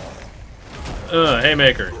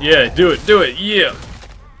 Haymaker. Yeah, do it, yeah.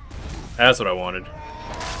 That's what I wanted.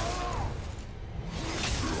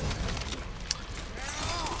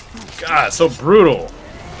 God, so brutal.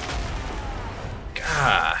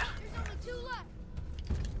 God.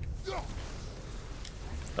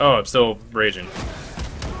 Oh, I'm still raging.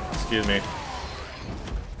 Excuse me.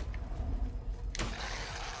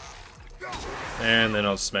 And then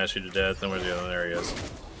I'll smash you to death. And where's the other? There he is.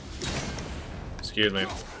 Excuse me.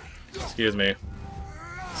 Excuse me.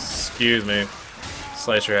 Excuse me.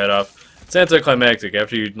 Slice your head off. It's anticlimactic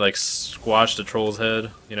after you, like, squash the troll's head,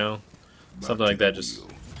 you know? Something like that just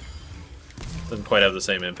doesn't quite have the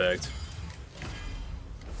same impact.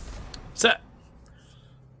 Set!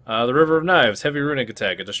 The River of Knives. Heavy runic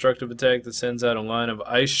attack. A destructive attack that sends out a line of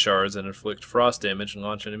ice shards and inflict frost damage and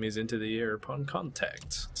launch enemies into the air upon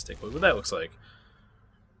contact. Let's take a look at what that looks like.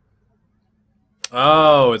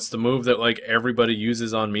 Oh, it's the move that, like, everybody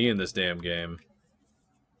uses on me in this damn game.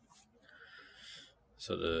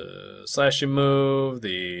 So the slashing move,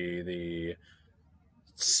 the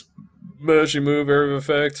smashing move, area of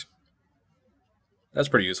effect. That's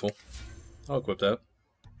pretty useful. I'll equip that.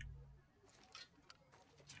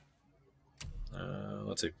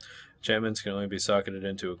 Let's see. Enchantments can only be socketed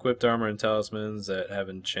into equipped armor and talismans that have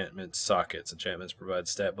enchantment sockets. Enchantments provide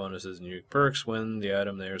stat bonuses and unique perks when the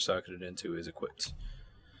item they are socketed into is equipped.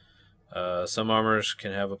 Some armors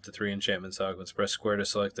can have up to 3 enchantment sockets. Press square to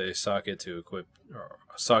select a socket to equip, or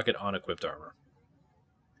a socket on equipped armor.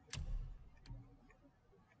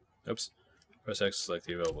 Oops. Press X to select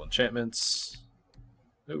the available enchantments.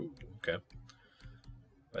 Ooh, okay.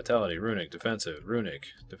 Vitality, runic, defensive,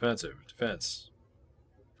 defense.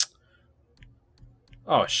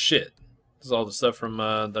 Oh shit! This is all the stuff from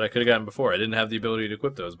that I could have gotten before. I didn't have the ability to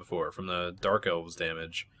equip those before from the Dark Elves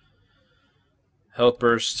damage. Health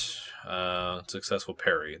burst, successful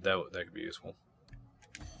parry. That could be useful.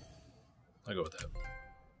 I'll go with that.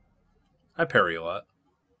 I parry a lot.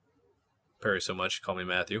 Parry so much, you call me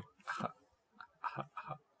Matthew.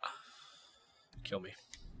 Kill me.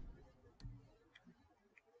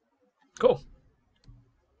 Cool.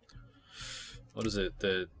 What is it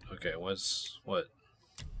that... Okay, what?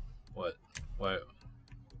 Why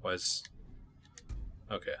is...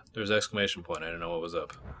 Okay, there's an exclamation point. I didn't know what was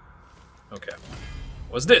up. Okay.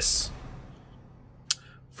 What's this?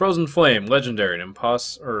 Frozen Flame, legendary, an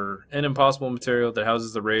impossible material that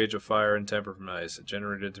houses the rage of fire and temper from ice,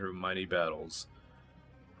 generated through mighty battles.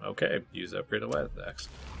 Okay, use upgrade the Goliath axe.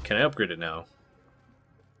 Can I upgrade it now?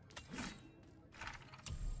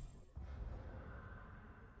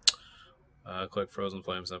 Click Frozen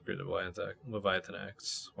Flames, upgrade the Leviathan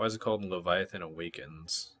axe. Why is it called Leviathan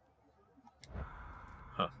Awakens?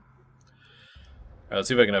 Huh. Alright, let's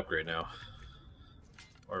see if I can upgrade now.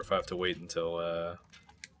 Or if I have to wait until I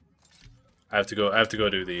have to go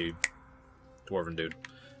do the Dwarven dude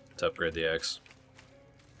to upgrade the axe.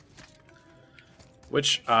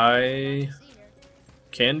 Which I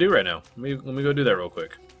can do right now. Let me go do that real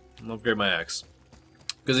quick. I'm gonna upgrade my axe.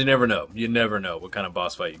 Because you never know. You never know what kind of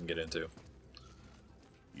boss fight you can get into.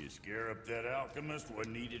 You scare up that alchemist what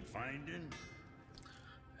needed finding?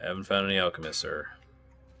 I haven't found any alchemists, sir.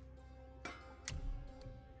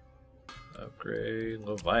 Upgrade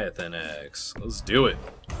Leviathan axe. Let's do it.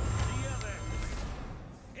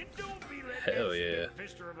 And don't be let Hell that yeah.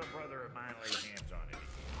 fister of a brother of mine lay hands on it.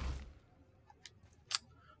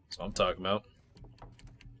 That's what I'm talking about.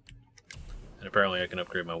 And apparently I can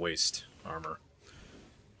upgrade my waist armor.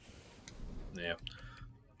 Yeah.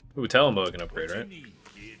 Ooh, Talonbow I can upgrade, right?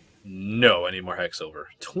 No, I need more hack silver.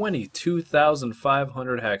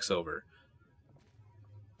 22,500 hack silver.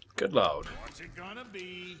 Good lord. What's it gonna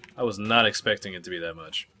be? I was not expecting it to be that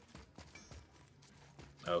much.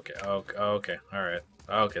 Okay, okay, alright.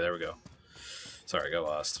 Okay, there we go. Sorry, I got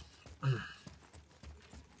lost.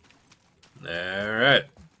 Alright.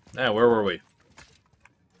 Now, where were we?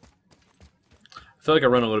 I feel like I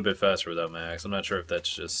run a little bit faster without my axe. I'm not sure if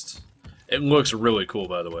that's just... It looks really cool,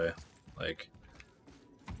 by the way. Like,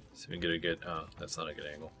 see if we can get a good... Oh, that's not a good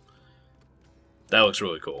angle. That looks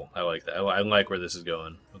really cool. I like that. I like where this is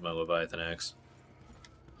going with my Leviathan axe.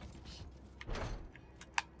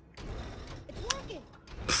 It's working.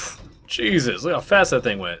 Jesus, look how fast that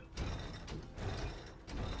thing went.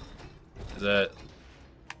 Is that...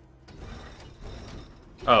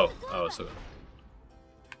 Oh, so...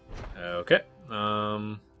 Okay.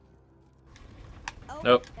 Oh,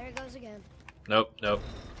 Nope. there it goes again. Nope.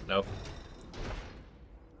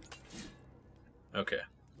 Okay.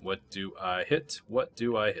 What do I hit?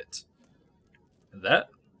 That?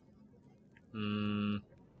 No.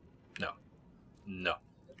 No.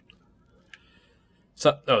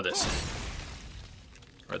 So, oh, this.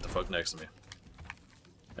 Right the fuck next to me.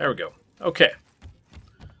 There we go. Okay.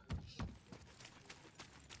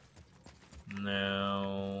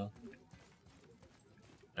 Now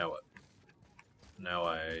what? Now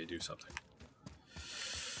I do something.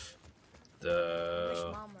 Wish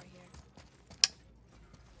Mom were here.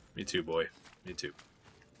 Me too, boy. Me too.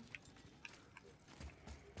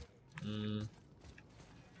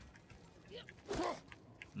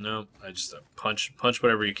 No, I just punch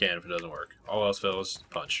whatever you can if it doesn't work. All else fails,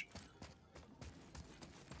 punch.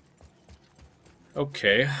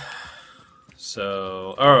 Okay.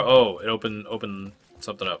 So, oh, it opened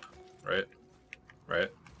something up, right? Right?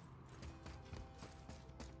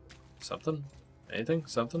 Something? Anything?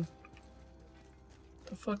 Something?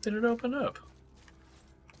 The fuck did it open up?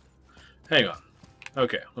 Hang on.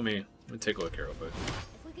 Okay, let me take a look here real quick.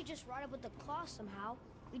 If we could just ride up with the claw somehow,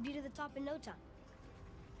 we'd be to the top in no time.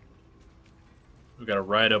 We gotta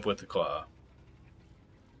ride up with the claw.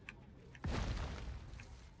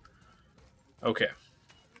 Okay.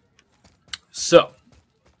 So,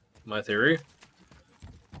 my theory,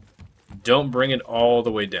 don't bring it all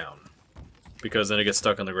the way down, because then it gets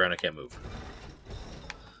stuck on the ground and I can't move.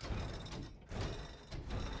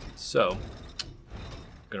 So, I'm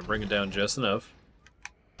gonna bring it down just enough.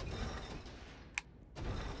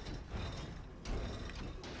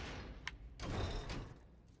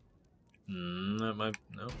 That might,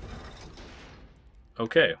 no.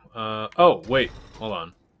 Okay, oh, wait, hold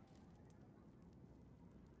on.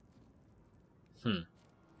 Let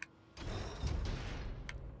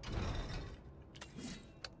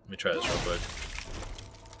me try this real quick.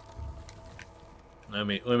 Let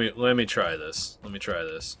me try this. Let me try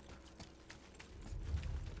this.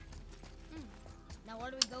 Now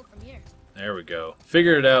where do we go from here? There we go.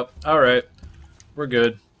 Figured it out. Alright. We're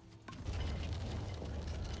good.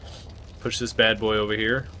 Push this bad boy over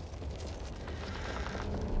here.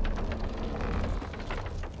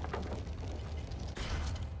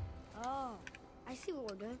 Oh, I see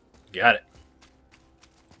what we're doing. Got it.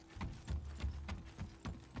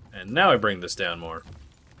 And now I bring this down more.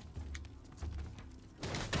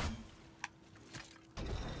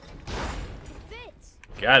 It fits.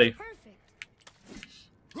 Got it. Perfect.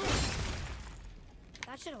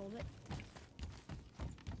 That should hold it.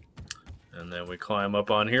 And then we climb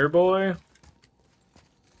up on here, boy.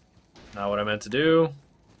 Not what I meant to do.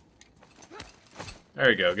 There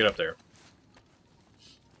you go. Get up there.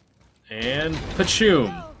 And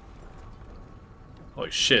pachoom. Holy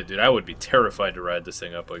shit, dude. I would be terrified to ride this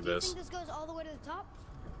thing up like Do you this. think this goes all the way to the top?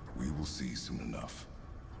 We will see soon enough.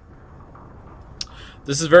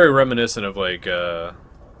 This is very reminiscent of like God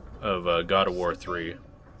of War 3,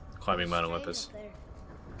 climbing Mount Stay Olympus. up there.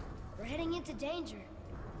 We're heading into danger.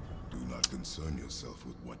 Do not concern yourself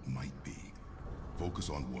with what might be. Focus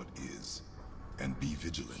on what is, and be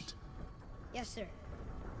vigilant. Yes, sir.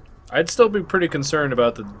 I'd still be pretty concerned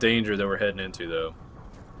about the danger that we're heading into, though.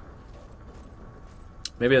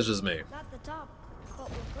 Maybe that's just me. Not the top, but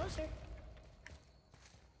we're closer.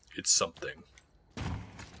 It's something.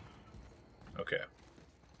 Okay.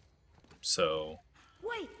 So,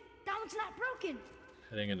 Wait, that one's not broken.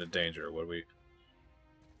 heading into danger. What do we...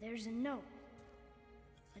 There's a note.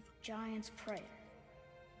 A giant's prayer.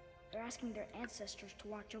 They're asking their ancestors to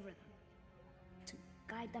watch over them. To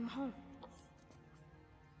guide them home.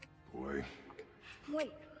 Boy,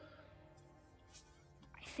 Wait.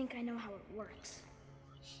 I think I know how it works.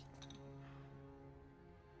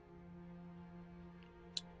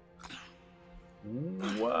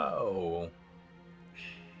 Whoa.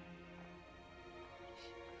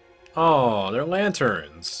 Oh, they're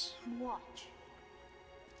lanterns. Watch.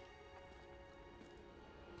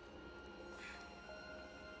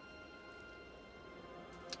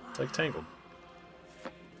 It's like Tangled.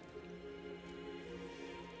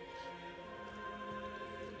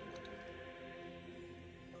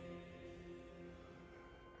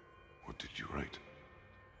 what did you write?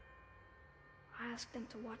 I asked them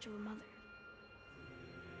to watch over Mother.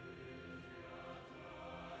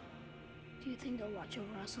 Do you think they'll watch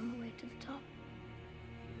over us on the way to the top?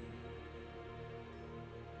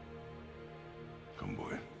 Come,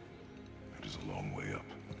 boy. It is a long way up.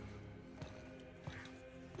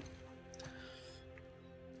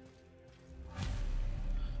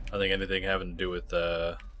 I think anything having to do with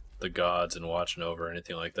the gods and watching over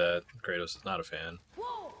anything like that, Kratos is not a fan.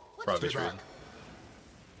 Whoa! For obvious reason.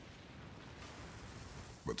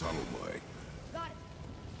 But tunnel, boy. Got it.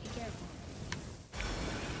 Be careful.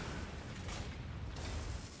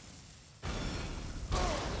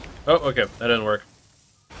 Oh, okay. That didn't work.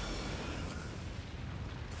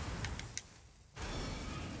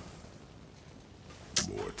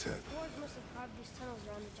 More tech. Dwarves must have carved these tunnels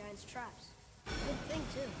around the giant's traps. Good thing,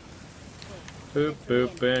 too. Boop,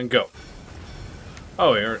 boop, and go.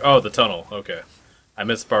 Oh, here. Oh, the tunnel. Okay. I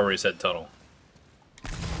missed the part where he said tunnel. I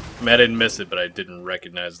mean, I didn't miss it, but I didn't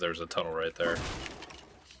recognize there was a tunnel right there.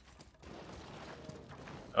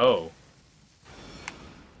 Oh.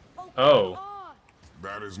 Oh.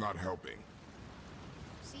 That is not helping.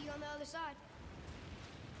 See you on the other side.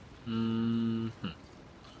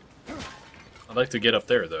 I'd like to get up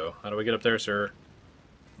there, though. How do I get up there, sir?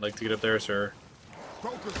 I'd like to get up there, sir.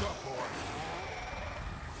 Focus up, boy.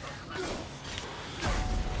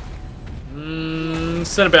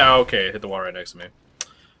 Send it back. Okay, hit the wall right next to me.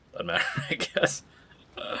 Doesn't matter, I guess.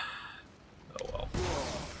 Oh, well.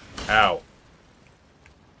 Ow.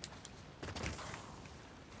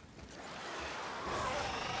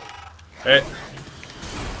 Hey.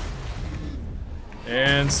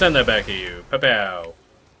 And send that back at you. Pow-pow.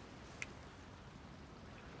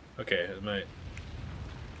 Okay, it might...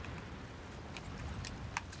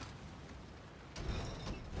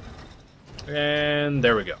 And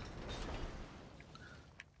there we go.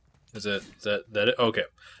 Is that it? Okay.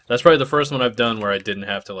 That's probably the first one I've done where I didn't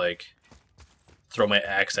have to, like, throw my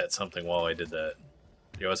axe at something while I did that.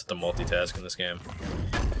 You always have to multitask in this game.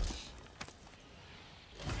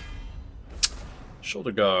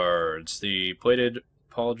 Shoulder guards. The plated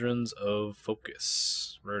pauldrons of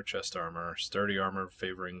focus. Rare chest armor. Sturdy armor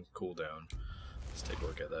favoring cooldown. Let's take a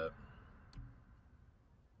look at that.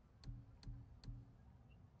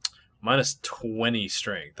 Minus 20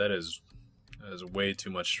 strength. That is way too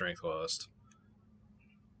much strength lost.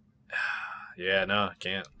 Yeah, no,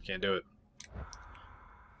 can't do it.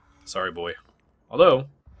 Sorry, boy. Although,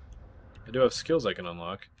 I do have skills I can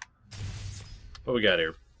unlock. What we got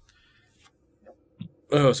here?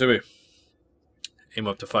 Oh, so we aim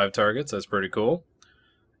up to 5 targets. That's pretty cool.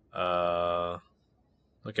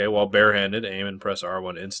 Okay, while barehanded, aim and press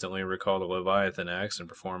R1 instantly. Recall the Leviathan axe and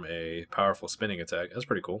perform a powerful spinning attack. That's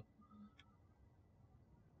pretty cool.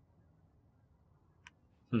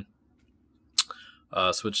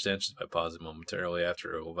 Switch stances by pausing momentarily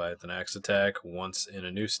after a Leviathan axe attack. Once in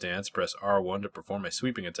a new stance, press R1 to perform a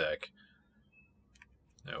sweeping attack.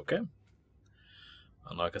 Okay.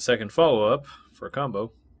 Unlock a second follow-up for a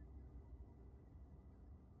combo.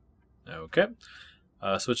 Okay.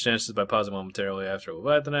 Switch stances by pausing momentarily after a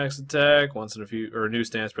Leviathan axe attack. Once in a new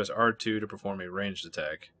stance, press R2 to perform a ranged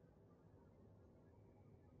attack.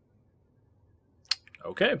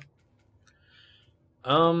 Okay.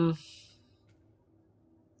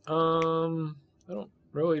 I don't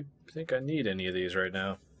really think I need any of these right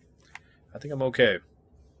now. I think I'm okay.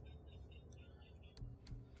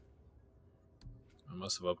 I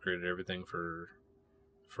must have upgraded everything for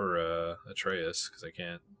Atreus, because I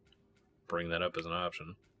can't bring that up as an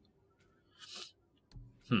option.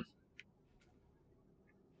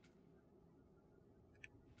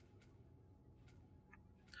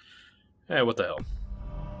 Hey, what the hell?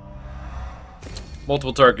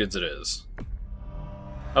 Multiple targets it is.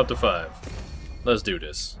 Up to 5. Let's do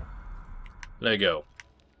this. There you go.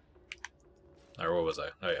 Or what was I?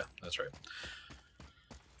 Oh yeah, that's right.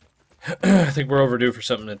 I think we're overdue for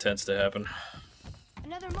something intense to happen.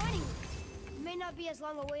 Another mining. It may not be as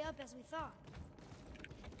long a way up as we thought.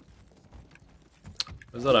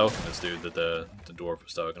 Was that alchemist dude that the dwarf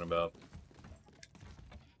was talking about?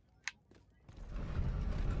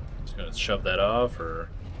 Just gonna shove that off, or...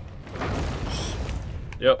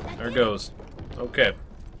 Yep, there it goes. Okay.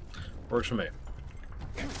 Works for me.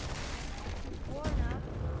 Or not.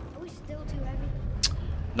 Are we still too heavy?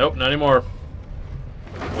 Nope, not anymore.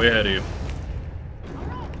 Way ahead of you.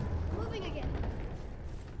 Alright, moving again.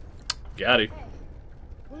 Got it. Hey,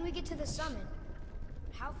 when we get to the summit,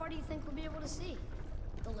 how far do you think we'll be able to see?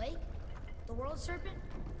 The lake? The world serpent?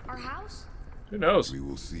 Our house? Who knows? We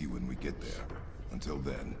will see when we get there. Until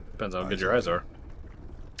then... Depends on how good your eyes are.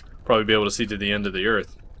 Probably be able to see to the end of the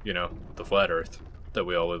earth. You know, the flat earth that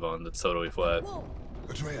we all live on that's totally flat. Whoa!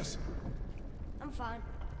 Atreus! I'm fine.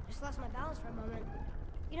 Just lost my balance for a moment.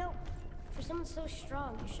 You know, for someone so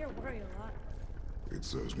strong, you sure worry a lot. It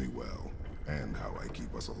serves me well, and how I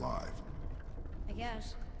keep us alive. I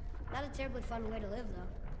guess. Not a terribly fun way to live,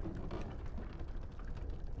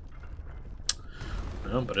 though.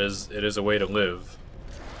 No, but it is a way to live.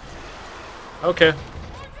 Okay.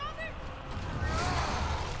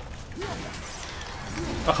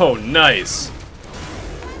 Oh, nice.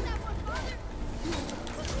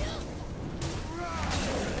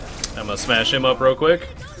 I'm gonna smash him up real quick.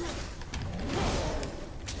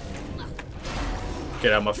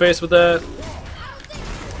 Get out of my face with that.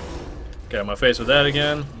 Get out of my face with that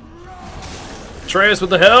again. Atreus with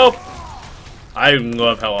the help! I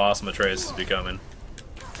love how awesome Atreus is becoming.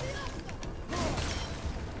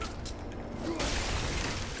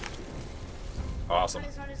 Awesome. Not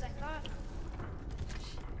as hard as I thought.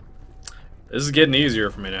 This is getting easier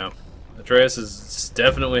for me now. Atreus is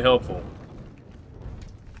definitely helpful.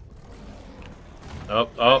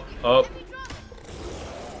 Up, up, up.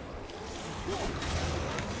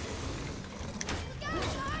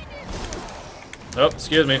 Oh,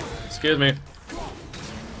 excuse me. Excuse me.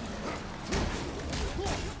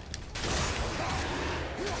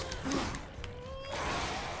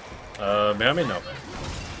 Behind me? No.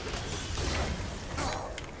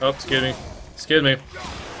 Oh, excuse me. Excuse me.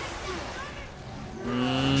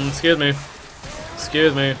 Excuse me.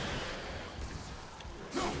 Excuse me.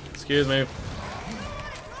 Excuse me.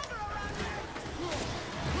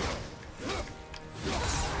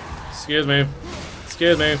 Excuse me.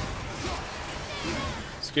 Excuse me.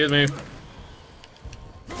 Excuse me.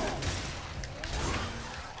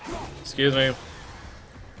 Excuse me.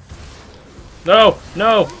 No!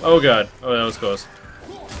 No! Oh god. Oh, that was close.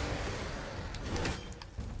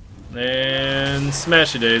 And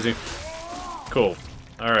smashy daisy. Cool.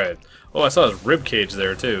 Alright. Oh, I saw his rib cage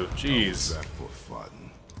there too. Jeez. That for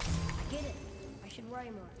fun. Get it. I should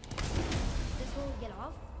worry more. This will get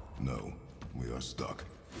off? No, we are stuck.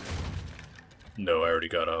 No, I already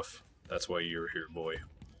got off. That's why you're here, boy.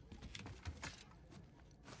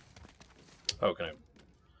 Oh, can I?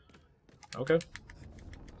 Okay.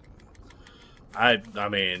 I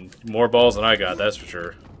mean, more balls than I got, that's for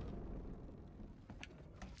sure.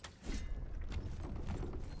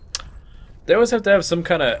 They always have to have some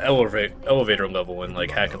kind of elevator level in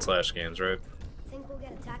like hack and slash games, right? Think we'll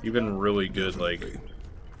get attacked You've been again? really good, like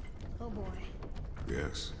Oh boy.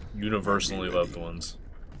 Yes. universally loved ones.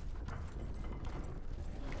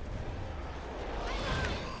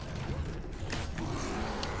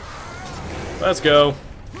 Let's go.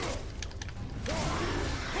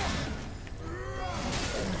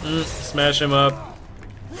 Smash him up.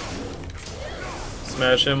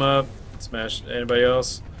 Smash him up. Smash anybody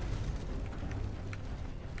else?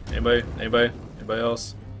 Anybody? Anybody? Anybody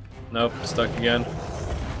else? Nope, stuck again.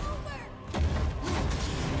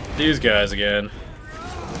 These guys again.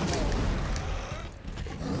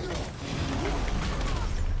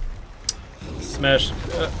 Smash.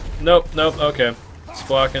 Nope, nope, okay. It's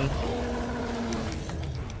blocking.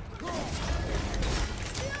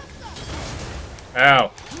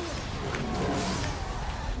 Ow.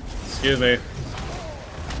 Excuse me.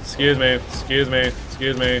 Excuse me. Excuse me.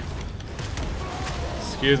 Excuse me.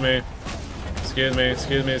 Excuse me. Excuse me.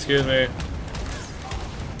 Excuse me. Excuse me.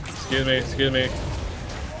 Excuse me. Excuse me.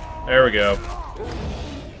 There we go.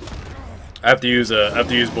 I have to use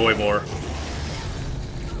boy more.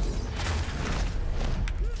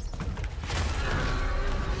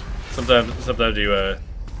 Sometimes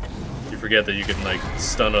you forget that you can like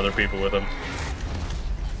stun other people with them.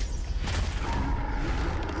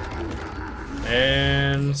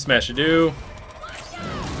 And smash a do.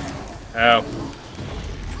 Ow.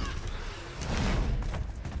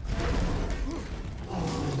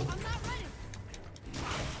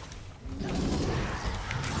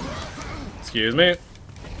 Excuse me.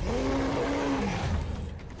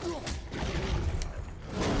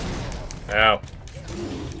 Ow.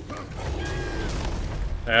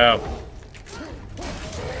 Ow.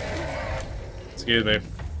 Excuse me.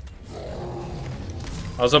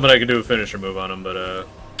 I was hoping I could do a finisher move on him, but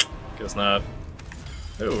guess not.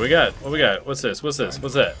 Ooh, what we got? What we got? What's this? What's this?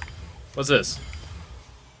 What's that? What's this?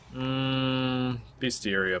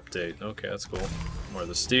 Bestiary update. Okay, that's cool. More of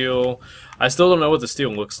the steel. I still don't know what the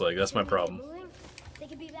steel looks like. That's my problem. Moving? They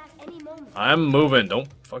could be back any moment. I'm moving. Don't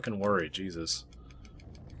fucking worry. Jesus.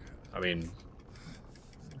 I mean,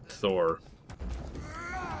 Thor.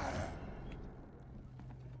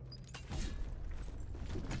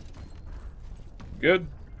 Good.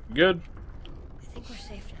 Good. I think we're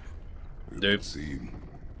safe now. Dude. See,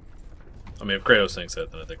 I mean, if Kratos thinks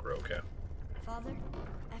that, then I think we're okay. Father,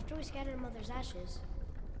 after we scatter Mother's ashes,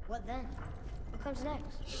 what then? What comes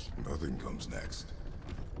next? nothing comes next.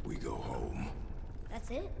 We go home That's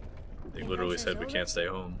it? They literally said we can't stay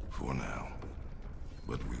home. for now.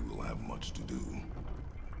 But we will have much to do.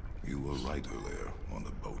 You were right earlier on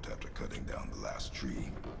the boat after cutting down the last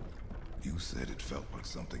tree. You said it felt like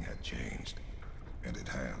something had changed. And it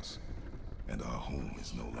has. And our home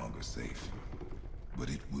is no longer safe. But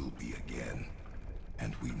it will be again.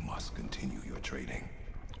 And we must continue your training.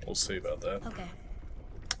 We'll see about that. Okay.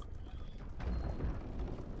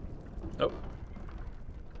 Oh.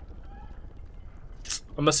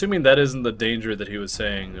 I'm assuming that isn't the danger that he was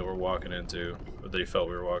saying that we're walking into, or that he felt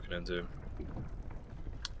we were walking into.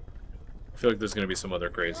 I feel like there's gonna be some other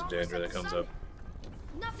crazy danger that comes up.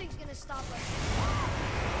 Nothing's gonna stop us.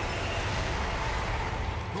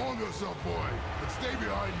 Calm yourself, boy, and stay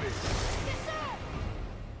behind me. Yes, sir!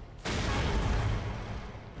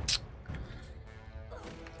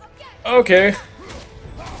 Okay.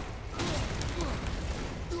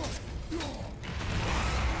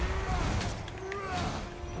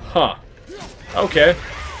 Huh. Okay.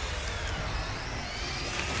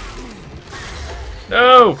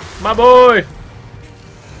 No! My boy!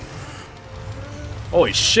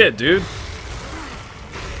 Holy shit, dude.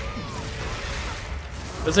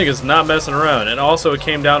 This thing is not messing around. And also it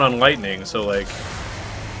came down on lightning, so like...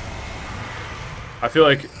 I feel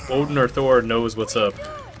like Odin or Thor knows what's up.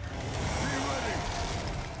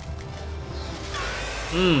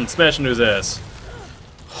 Smashing his ass.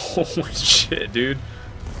 Holy shit, dude.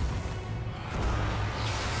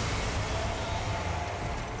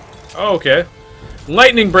 Oh, okay.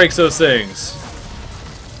 Lightning breaks those things.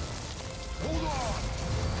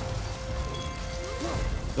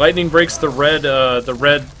 Lightning breaks the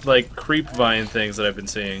red like creep vine things that I've been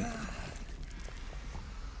seeing.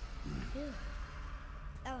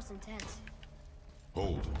 That was intense.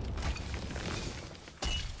 Hold.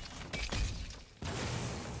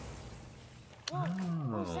 Whoa,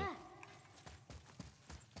 what was that?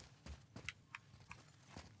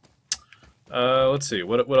 Let's see.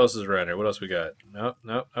 What else is around here? What else we got? No.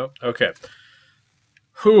 Okay.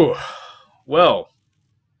 Whew. Well.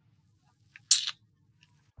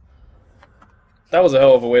 That was a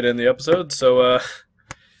hell of a way to end the episode, so,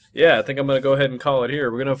 yeah, I think I'm gonna go ahead and call it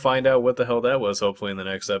here. We're gonna find out what the hell that was, hopefully, in the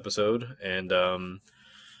next episode, and,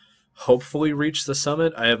 hopefully reach the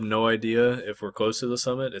summit. I have no idea if we're close to the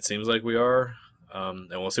summit. It seems like we are, and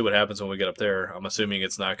we'll see what happens when we get up there. I'm assuming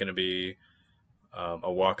it's not gonna be,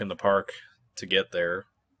 a walk in the park to get there.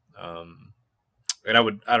 And I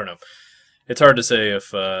don't know. It's hard to say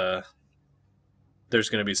if there's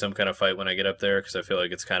going to be some kind of fight when I get up there, because I feel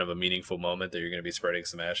like it's kind of a meaningful moment that you're going to be spreading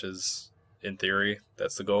some ashes. In theory,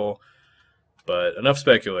 that's the goal. But enough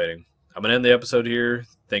speculating. I'm going to end the episode here.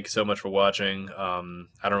 Thank you so much for watching. I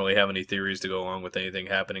don't really have any theories to go along with anything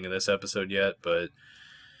happening in this episode yet, but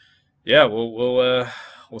yeah, we'll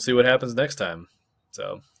see what happens next time.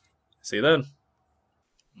 So, see you then.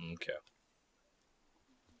 Okay.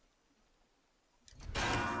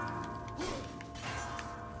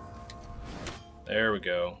 There we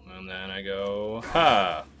go. And then I go,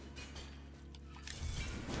 ha!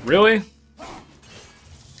 Really? Oh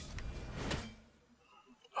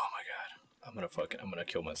my god. I'm gonna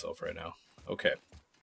kill myself right now. Okay.